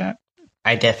talking about that?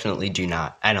 I definitely do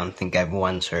not. I don't think I've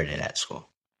once heard it at school.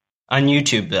 On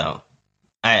YouTube, though,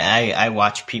 I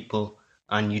watch people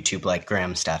on YouTube like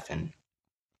Graham Stephan.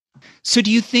 So do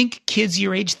you think kids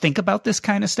your age think about this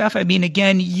kind of stuff? I mean,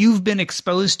 again, you've been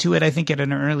exposed to it, I think, at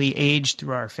an early age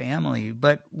through our family.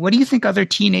 But what do you think other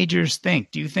teenagers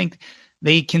think? Do you think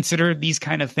they consider these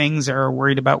kind of things or are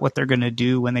worried about what they're going to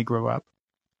do when they grow up?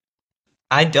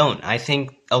 I don't. I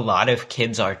think a lot of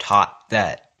kids are taught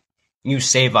that you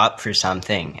save up for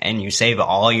something and you save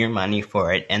all your money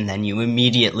for it, and then you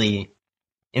immediately,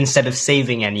 instead of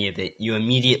saving any of it, you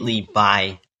immediately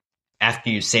buy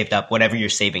after you've saved up whatever you're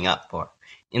saving up for,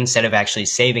 instead of actually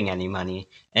saving any money.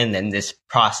 And then this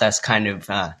process kind of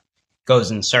goes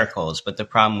in circles. But the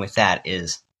problem with that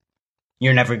is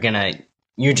you're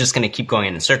just going to keep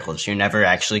going in circles. You're never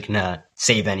actually going to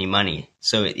save any money.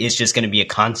 So it's just going to be a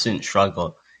constant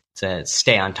struggle to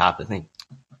stay on top of things.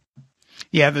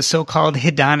 Yeah, the so-called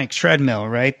hedonic treadmill,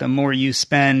 right? The more you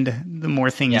spend, the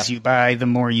more things you buy, the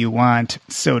more you want,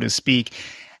 so to speak.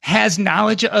 Has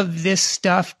knowledge of this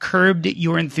stuff curbed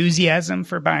your enthusiasm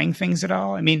for buying things at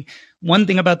all? I mean, one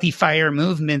thing about the FIRE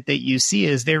movement that you see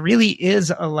is there really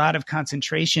is a lot of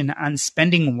concentration on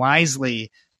spending wisely.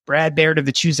 Brad Baird of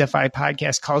the Choose FI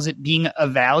podcast calls it being a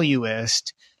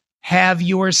valuist. Have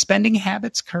your spending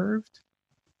habits curved?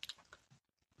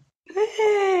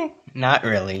 Not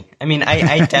really. I mean,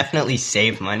 I definitely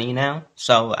save money now,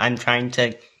 so I'm trying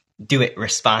to do it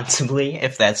responsibly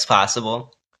if that's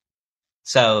possible.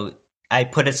 So I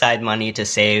put aside money to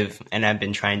save, and I've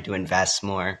been trying to invest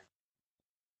more.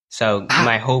 So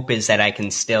my hope is that I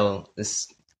can still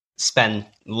spend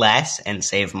less and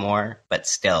save more, but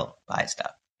still buy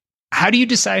stuff. How do you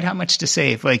decide how much to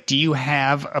save? Like, do you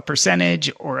have a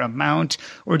percentage or amount,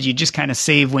 or do you just kind of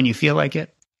save when you feel like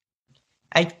it?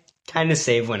 I kind of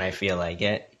save when I feel like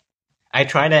it. I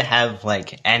try to have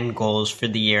like end goals for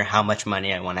the year, how much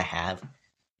money I want to have.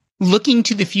 Looking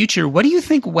to the future, what do you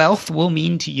think wealth will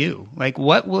mean to you? Like,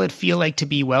 what will it feel like to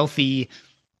be wealthy?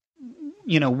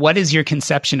 You know, what is your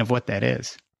conception of what that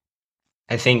is?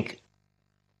 I think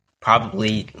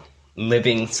probably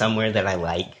living somewhere that I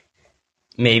like,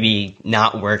 maybe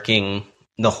not working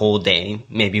the whole day,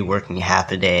 maybe working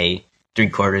half a day,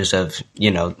 3/4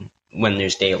 of, when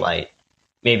there's daylight,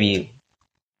 maybe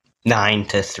 9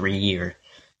 to 3 or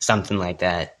something like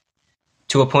that.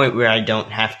 To a point where I don't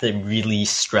have to really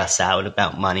stress out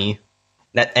about money.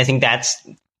 I think that's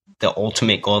the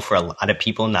ultimate goal for a lot of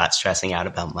people, not stressing out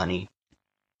about money.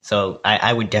 So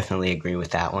I would definitely agree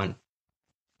with that one.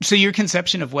 So your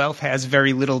conception of wealth has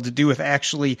very little to do with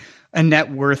actually a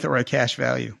net worth or a cash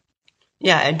value.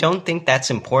 Yeah, I don't think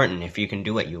that's important if you can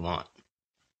do what you want.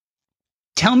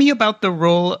 Tell me about the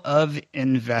role of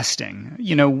investing.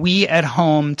 You know, we at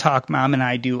home talk, Mom and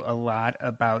I do a lot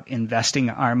about investing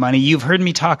our money. You've heard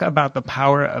me talk about the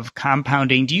power of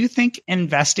compounding. Do you think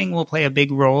investing will play a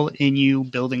big role in you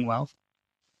building wealth?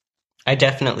 I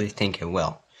definitely think it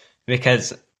will,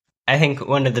 because I think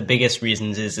one of the biggest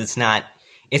reasons is it's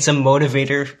a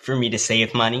motivator for me to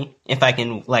save money. If I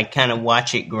can kind of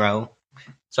watch it grow,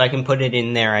 so I can put it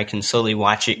in there, I can slowly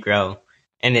watch it grow.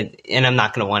 And I'm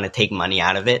not going to want to take money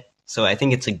out of it. So I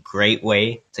think it's a great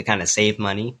way to kind of save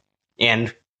money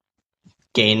and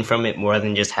gain from it more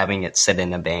than just having it sit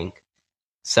in a bank.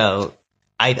 So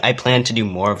I plan to do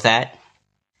more of that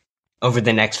over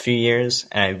the next few years.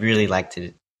 And I really like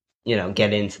to,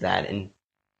 get into that and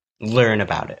learn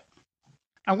about it.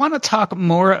 I want to talk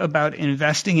more about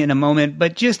investing in a moment,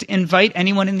 but just invite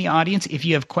anyone in the audience, if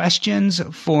you have questions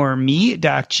for me,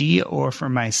 Doc G, or for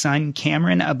my son,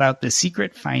 Cameron, about the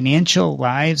secret financial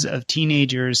lives of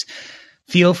teenagers,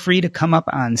 feel free to come up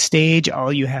on stage.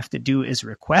 All you have to do is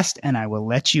request and I will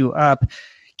let you up.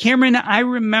 Cameron, I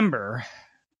remember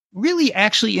really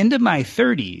actually into my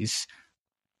 30s,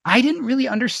 I didn't really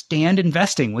understand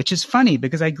investing, which is funny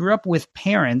because I grew up with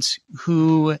parents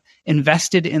who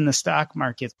invested in the stock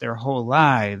market their whole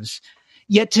lives.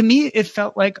 Yet to me, it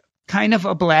felt like kind of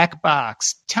a black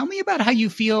box. Tell me about how you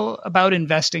feel about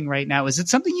investing right now. Is it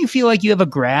something you feel like you have a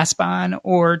grasp on,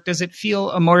 or does it feel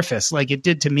amorphous like it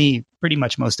did to me pretty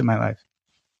much most of my life?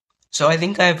 So I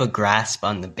think I have a grasp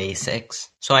on the basics.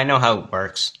 So I know how it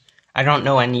works. I don't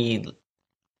know any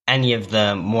of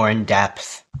the more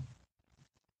in-depth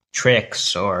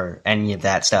tricks or any of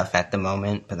that stuff at the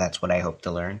moment, but that's what I hope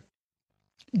to learn.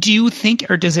 Do you think,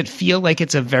 or does it feel like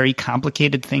it's a very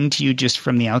complicated thing to you just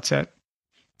from the outset?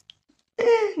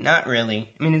 Not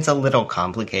really. I mean, it's a little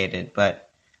complicated,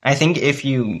 but I think if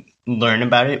you learn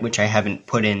about it, which I haven't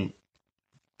put in,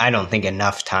 I don't think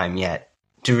enough time yet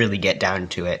to really get down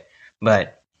to it,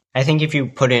 but I think if you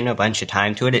put in a bunch of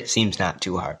time to it, it seems not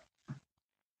too hard.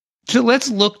 So let's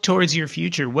look towards your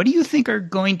future. What do you think are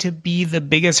going to be the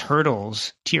biggest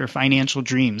hurdles to your financial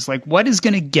dreams? Like, what is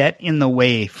going to get in the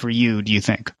way for you, do you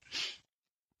think?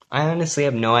 I honestly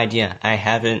have no idea. I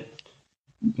haven't,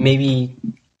 maybe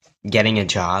getting a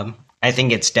job. I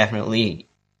think it's definitely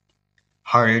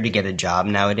harder to get a job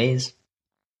nowadays,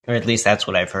 or at least that's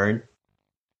what I've heard.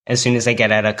 As soon as I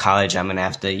get out of college, I'm going to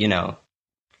have to,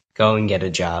 go and get a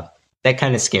job. That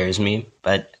kind of scares me,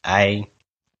 but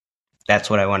that's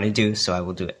what I want to do, so I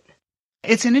will do it.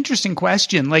 It's an interesting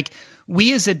question. Like,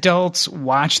 we as adults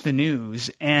watch the news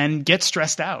and get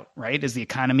stressed out, right? As the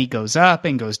economy goes up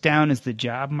and goes down, as the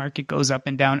job market goes up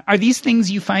and down. Are these things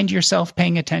you find yourself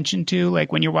paying attention to?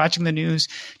 Like, when you're watching the news,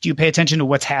 do you pay attention to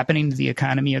what's happening to the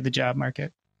economy or the job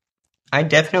market? I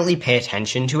definitely pay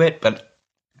attention to it, but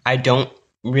I don't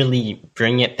really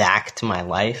bring it back to my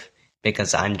life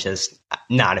because I'm just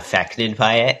not affected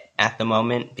by it at the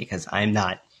moment because I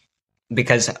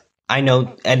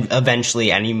know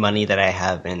eventually any money that I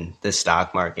have in the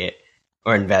stock market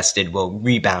or invested will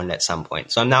rebound at some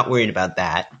point. So I'm not worried about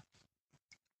that.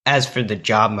 As for the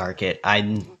job market,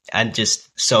 I'm just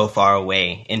so far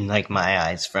away in like my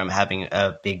eyes from having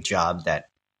a big job that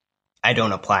I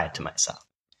don't apply it to myself.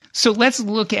 So let's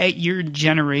look at your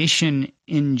generation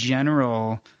in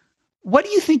general. What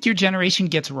do you think your generation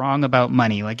gets wrong about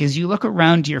money? Like, as you look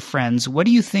around your friends, what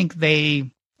do you think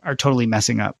they are totally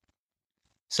messing up?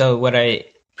 So what I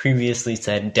previously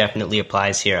said definitely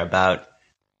applies here about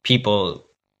people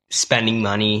spending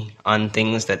money on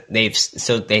things that they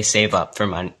save up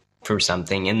for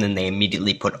something and then they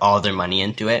immediately put all their money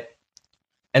into it.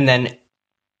 And then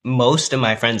most of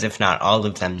my friends, if not all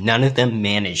of them, none of them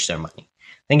manage their money.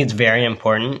 I think it's very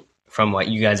important from what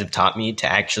you guys have taught me to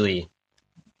actually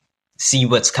see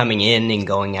what's coming in and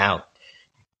going out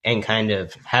and kind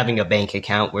of having a bank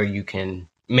account where you can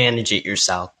manage it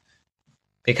yourself.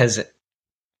 Because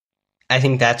I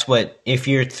think that's what, if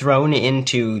you're thrown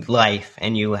into life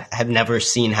and you have never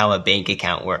seen how a bank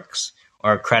account works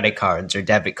or credit cards or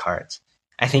debit cards,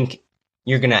 I think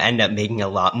you're going to end up making a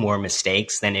lot more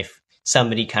mistakes than if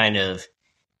somebody kind of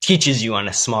teaches you on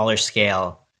a smaller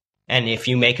scale. And if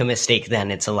you make a mistake,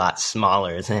 then it's a lot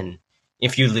smaller than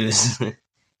if you lose.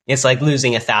 It's like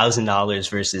losing $1,000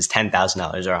 versus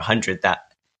 $10,000 or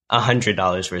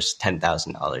 $100 versus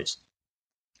 $10,000.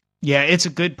 Yeah, it's a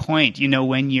good point.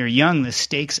 When you're young, the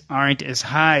stakes aren't as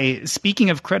high. Speaking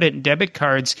of credit and debit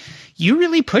cards, you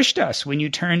really pushed us when you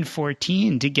turned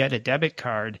 14 to get a debit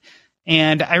card.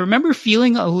 And I remember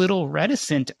feeling a little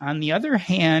reticent. On the other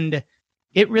hand,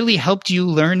 it really helped you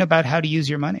learn about how to use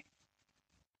your money.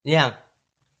 Yeah.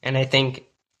 And I think,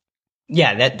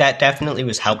 that definitely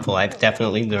was helpful. I've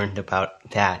definitely learned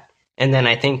about that. And then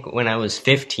I think when I was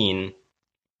 15,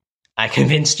 I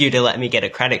convinced you to let me get a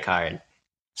credit card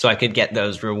so I could get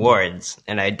those rewards.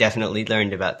 And I definitely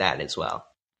learned about that as well.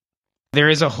 There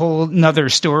is a whole nother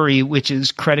story, which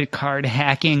is credit card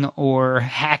hacking or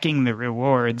hacking the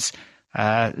rewards.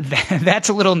 That's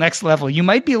a little next level. You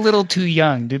might be a little too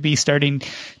young to be starting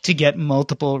to get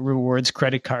multiple rewards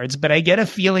credit cards, but I get a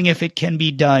feeling if it can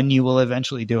be done, you will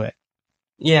eventually do it.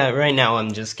 Yeah, right now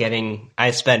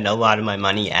I spend a lot of my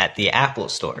money at the Apple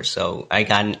store. So I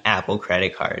got an Apple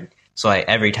credit card. So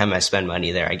every time I spend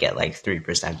money there, I get like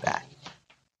 3% back.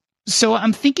 So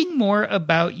I'm thinking more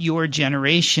about your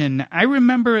generation. I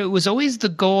remember it was always the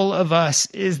goal of us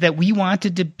is that we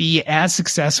wanted to be as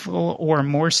successful or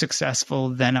more successful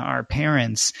than our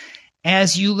parents.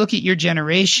 As you look at your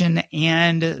generation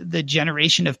and the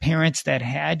generation of parents that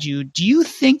had you, do you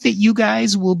think that you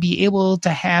guys will be able to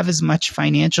have as much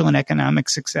financial and economic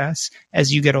success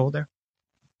as you get older?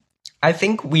 I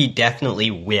think we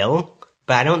definitely will,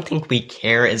 but I don't think we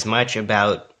care as much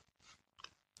about,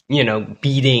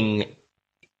 beating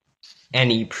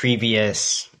any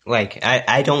previous,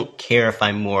 I don't care if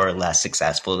I'm more or less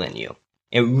successful than you.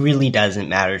 It really doesn't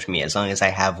matter to me as long as I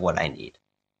have what I need.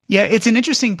 Yeah, it's an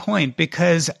interesting point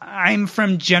because I'm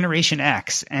from Generation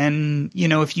X. And,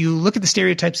 if you look at the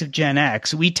stereotypes of Gen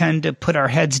X, we tend to put our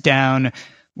heads down.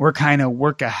 We're kind of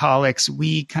workaholics.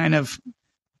 We kind of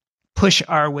push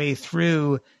our way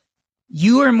through.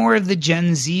 You are more of the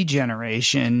Gen Z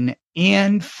generation.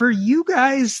 And for you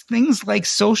guys, things like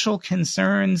social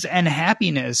concerns and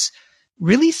happiness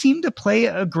really seem to play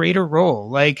a greater role.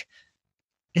 Like,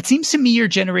 it seems to me your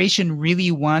generation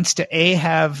really wants to A,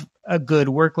 have a good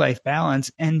work-life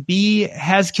balance, and B,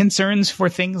 has concerns for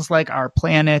things like our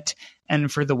planet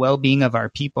and for the well-being of our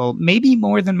people, maybe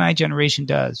more than my generation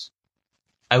does.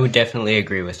 I would definitely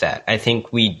agree with that. I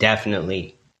think we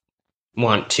definitely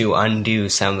want to undo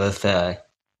some of the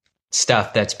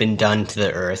stuff that's been done to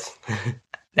the earth.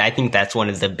 I think that's one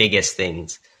of the biggest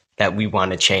things that we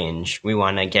want to change. We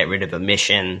want to get rid of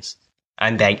emissions.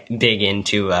 I'm big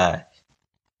into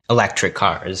electric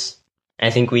cars. I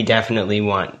think we definitely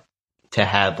want to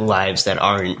have lives that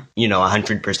aren't,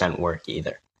 100% work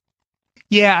either.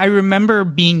 Yeah, I remember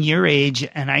being your age,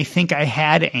 and I think I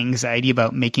had anxiety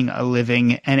about making a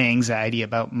living and anxiety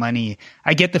about money.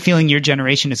 I get the feeling your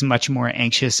generation is much more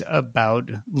anxious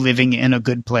about living in a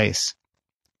good place.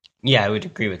 Yeah, I would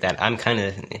agree with that. I'm kind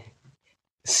of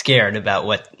scared about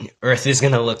what Earth is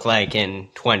going to look like in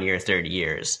 20 or 30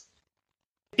 years.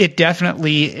 It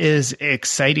definitely is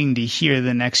exciting to hear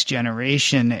the next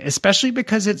generation, especially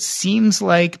because it seems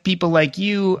like people like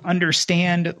you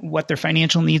understand what their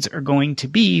financial needs are going to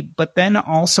be, but then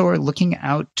also are looking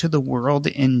out to the world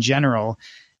in general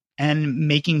and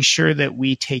making sure that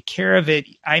we take care of it.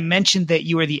 I mentioned that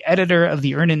you are the editor of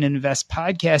the Earn and Invest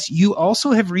podcast. You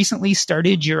also have recently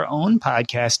started your own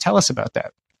podcast. Tell us about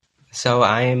that. So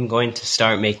I am going to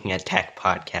start making a tech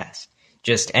podcast.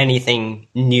 Just anything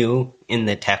new in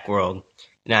the tech world.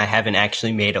 And I haven't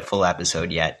actually made a full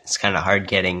episode yet. It's kind of hard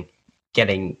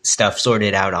getting stuff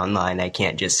sorted out online. I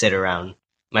can't just sit around.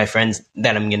 My friends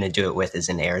that I'm going to do it with is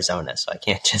in Arizona, so I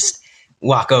can't just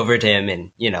walk over to him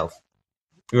and,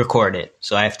 record it.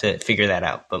 So I have to figure that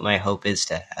out. But my hope is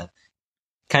to have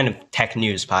kind of tech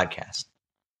news podcast.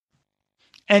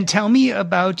 And tell me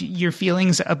about your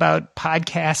feelings about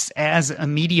podcasts as a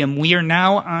medium. We are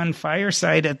now on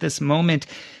Fireside at this moment.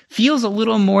 Feels a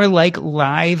little more like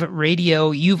live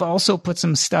radio. You've also put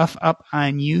some stuff up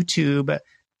on YouTube.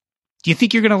 Do you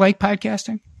think you're going to like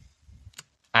podcasting?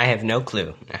 I have no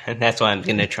clue. That's why I'm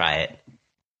going to try it.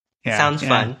 Yeah, Sounds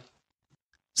fun.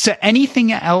 So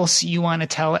anything else you want to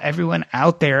tell everyone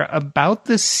out there about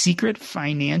the secret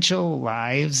financial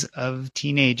lives of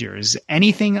teenagers?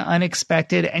 Anything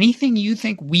unexpected? Anything you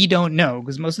think we don't know?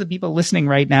 Because most of the people listening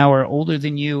right now are older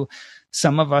than you.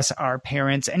 Some of us are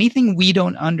parents. Anything we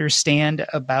don't understand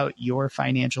about your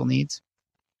financial needs?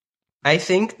 I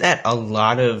think that a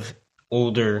lot of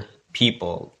older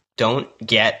people don't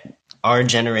get our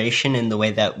generation in the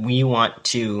way that we want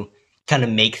to kind of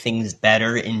make things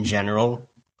better in general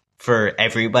for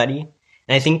everybody.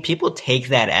 And I think people take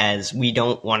that as we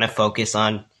don't want to focus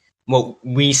on what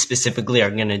we specifically are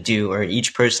going to do or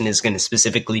each person is going to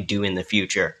specifically do in the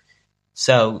future.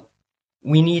 So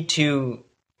we need to,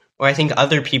 or I think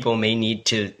other people may need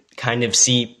to kind of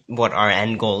see what our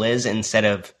end goal is instead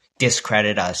of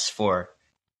discredit us for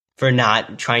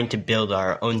not trying to build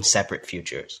our own separate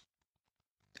futures.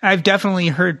 I've definitely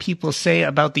heard people say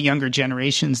about the younger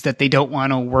generations that they don't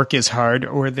want to work as hard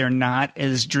or they're not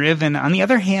as driven. On the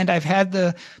other hand, I've had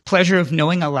the pleasure of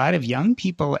knowing a lot of young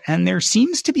people, and there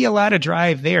seems to be a lot of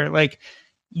drive there. Like,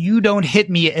 you don't hit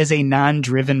me as a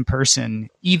non-driven person,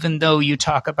 even though you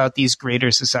talk about these greater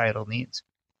societal needs.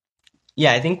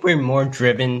 Yeah, I think we're more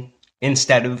driven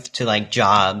instead of to like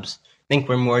jobs. I think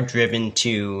we're more driven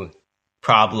to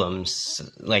problems,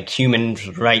 like human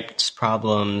rights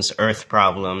problems, earth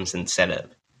problems, instead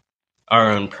of our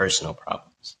own personal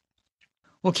problems.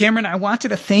 Well, Cameron, I wanted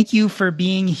to thank you for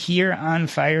being here on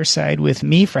Fireside with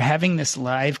me, for having this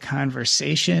live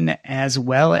conversation, as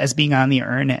well as being on the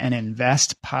Earn and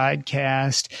Invest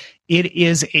podcast. It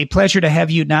is a pleasure to have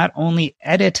you not only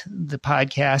edit the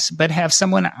podcast, but have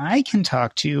someone I can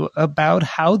talk to about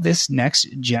how this next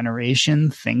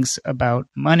generation thinks about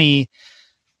money.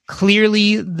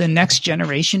 Clearly, the next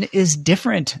generation is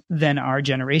different than our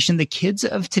generation. The kids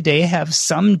of today have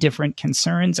some different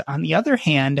concerns. On the other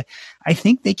hand, I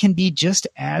think they can be just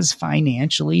as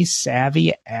financially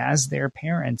savvy as their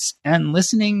parents. And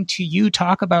listening to you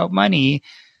talk about money,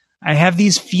 I have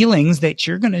these feelings that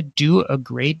you're going to do a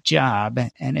great job,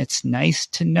 and it's nice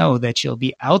to know that you'll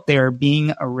be out there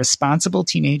being a responsible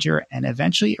teenager and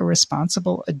eventually a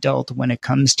responsible adult when it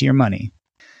comes to your money.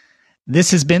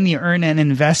 This has been the Earn and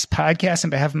Invest podcast.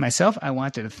 On behalf of myself, I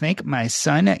wanted to thank my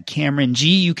son, Cameron G.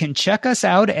 You can check us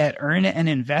out at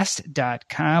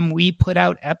earnandinvest.com. We put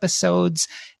out episodes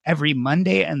every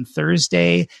Monday and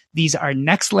Thursday. These are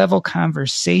next level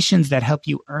conversations that help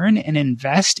you earn and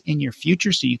invest in your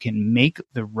future so you can make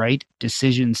the right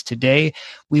decisions today.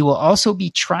 We will also be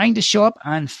trying to show up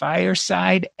on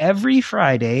Fireside every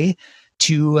Friday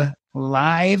to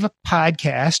live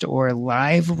podcast or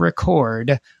live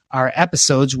record our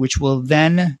episodes, which will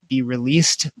then be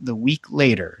released the week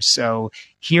later. So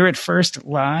hear it first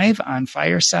live on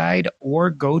Fireside or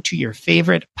go to your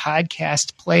favorite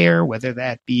podcast player, whether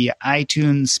that be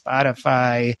iTunes,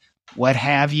 Spotify, what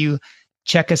have you.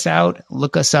 Check us out,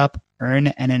 look us up, Earn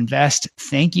and Invest.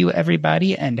 Thank you,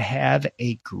 everybody, and have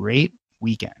a great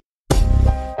weekend.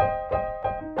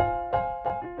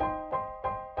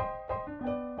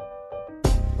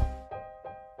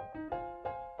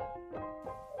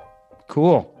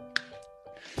 Cool.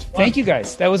 Thank you,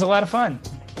 guys. That was a lot of fun.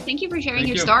 Thank you for sharing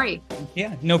your story.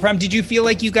 Yeah, no problem. Did you feel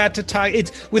like you got to talk?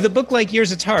 It's with a book like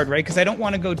yours, it's hard, right? Because I don't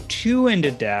want to go too into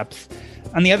depth.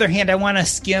 On the other hand, I want to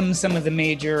skim some of the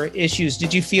major issues.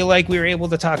 Did you feel like we were able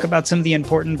to talk about some of the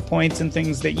important points and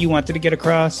ththings that you wanted to get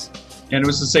across? And it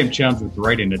was the same challenge with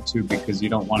writing it too, because you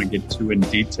don't want to get too in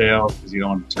detail because you don't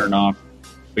want to turn off,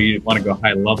 but you want to go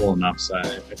high level enough. So I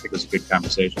think it was a good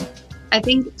conversation. I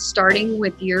think starting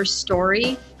with your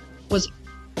story was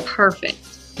perfect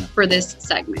for this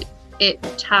segment. It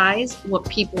ties what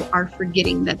people are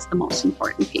forgetting. That's the most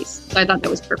important piece. So I thought that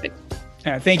was perfect.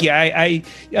 Thank you.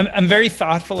 I'm very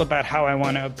thoughtful about how I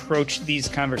want to approach these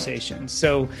conversations.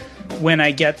 So when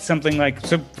I get something like,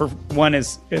 so for one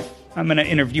is if I'm going to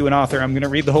interview an author, I'm going to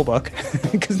read the whole book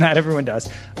because not everyone does.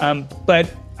 But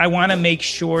I want to make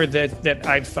sure that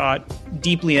I've thought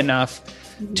deeply enough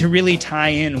to really tie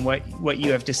in what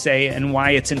you have to say and why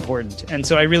it's important. And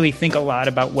so I really think a lot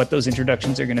about what those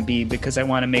introductions are going to be because I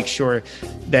want to make sure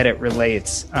that it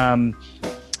relates. I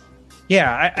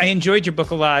enjoyed your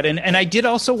book a lot. And I did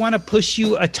also want to push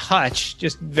you a touch,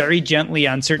 just very gently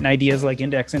on certain ideas like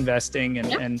index investing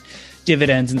and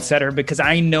dividends, et cetera, because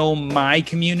I know my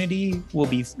community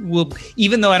will,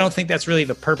 even though I don't think that's really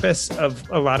the purpose of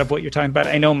a lot of what you're talking about,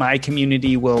 I know my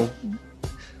community will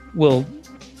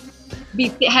be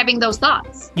having those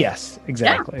thoughts. Yes,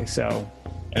 exactly. Yeah. So,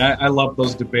 and I love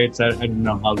those debates. I don't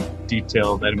know how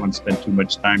detailed. I didn't want to spend too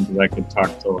much time because I could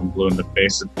talk till I'm blue in the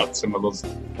face about some of those,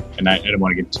 and I didn't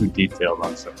want to get too detailed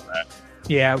on some of that.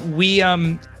 Yeah, we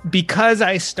because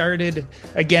I started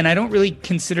again. I don't really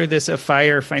consider this a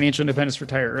FIRE Financial Independence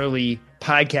Retire Early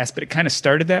podcast, but it kind of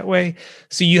started that way.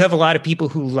 So you have a lot of people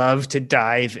who love to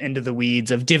dive into the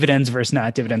weeds of dividends versus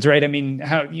not dividends, right? I mean,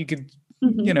 how you could,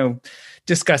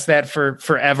 discuss that for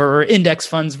forever, or index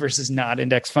funds versus not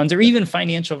index funds, or even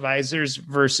financial advisors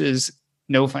versus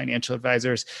no financial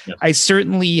advisors. Yep. I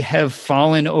certainly have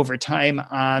fallen over time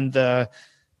on the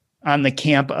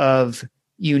camp of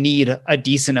you need a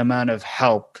decent amount of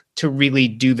help to really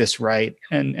do this right.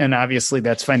 And obviously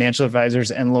that's financial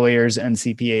advisors and lawyers and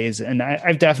CPAs. And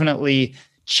I've definitely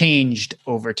changed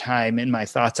over time in my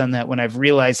thoughts on that when I've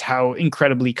realized how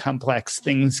incredibly complex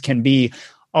things can be.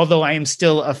 Although I am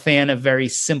still a fan of very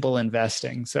simple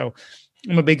investing. So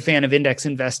I'm a big fan of index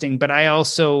investing, but I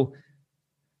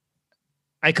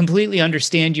completely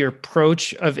understand your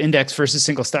approach of index versus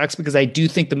single stocks because I do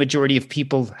think the majority of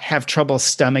people have trouble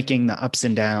stomaching the ups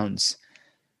and downs.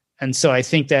 And so I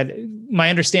think that my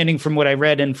understanding from what I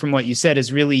read and from what you said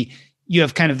is really you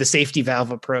have kind of the safety valve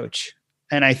approach.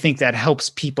 And I think that helps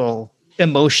people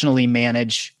emotionally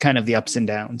manage kind of the ups and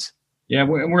downs. Yeah,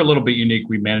 we're a little bit unique.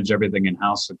 We manage everything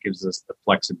in-house, so it gives us the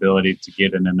flexibility to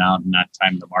get in and out and not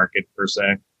time the market per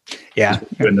se. Yeah.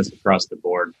 We're doing this across the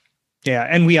board. Yeah,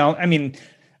 and we all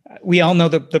know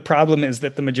the problem is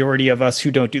that the majority of us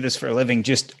who don't do this for a living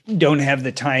just don't have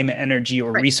the time, energy,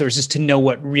 or resources to know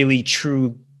what really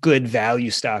true good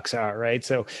value stocks are, right?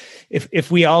 So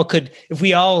if we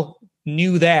all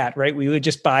knew that, right, we would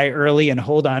just buy early and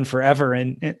hold on forever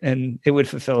and it would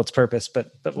fulfill its purpose. But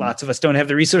lots of us don't have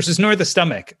the resources nor the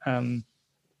stomach. And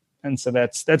so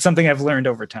that's something I've learned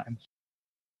over time.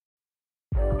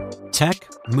 Tech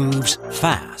moves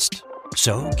fast.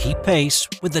 So keep pace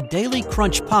with the Daily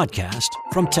Crunch podcast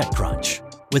from TechCrunch.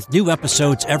 With new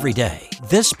episodes every day,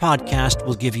 this podcast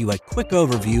will give you a quick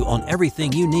overview on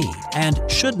everything you need and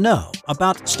should know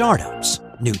about startups,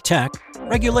 new tech,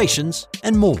 regulations,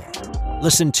 and more.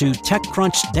 Listen to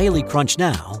TechCrunch Daily Crunch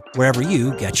now, wherever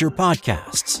you get your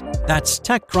podcasts. That's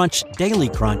TechCrunch Daily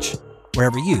Crunch,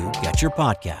 wherever you get your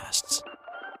podcasts.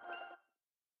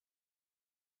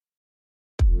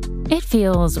 It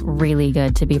feels really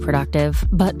good to be productive,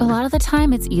 but a lot of the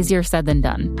time it's easier said than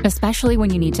done, especially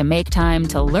when you need to make time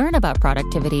to learn about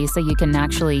productivity so you can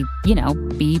actually,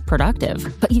 be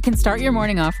productive. But you can start your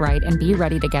morning off right and be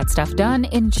ready to get stuff done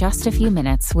in just a few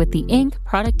minutes with the Inc.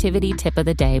 Productivity Tip of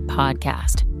the Day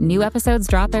podcast. New episodes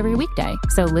drop every weekday,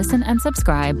 so listen and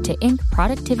subscribe to Inc.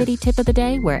 Productivity Tip of the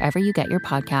Day wherever you get your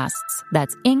podcasts.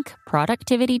 That's Inc.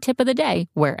 Productivity Tip of the Day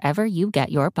wherever you get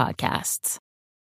your podcasts.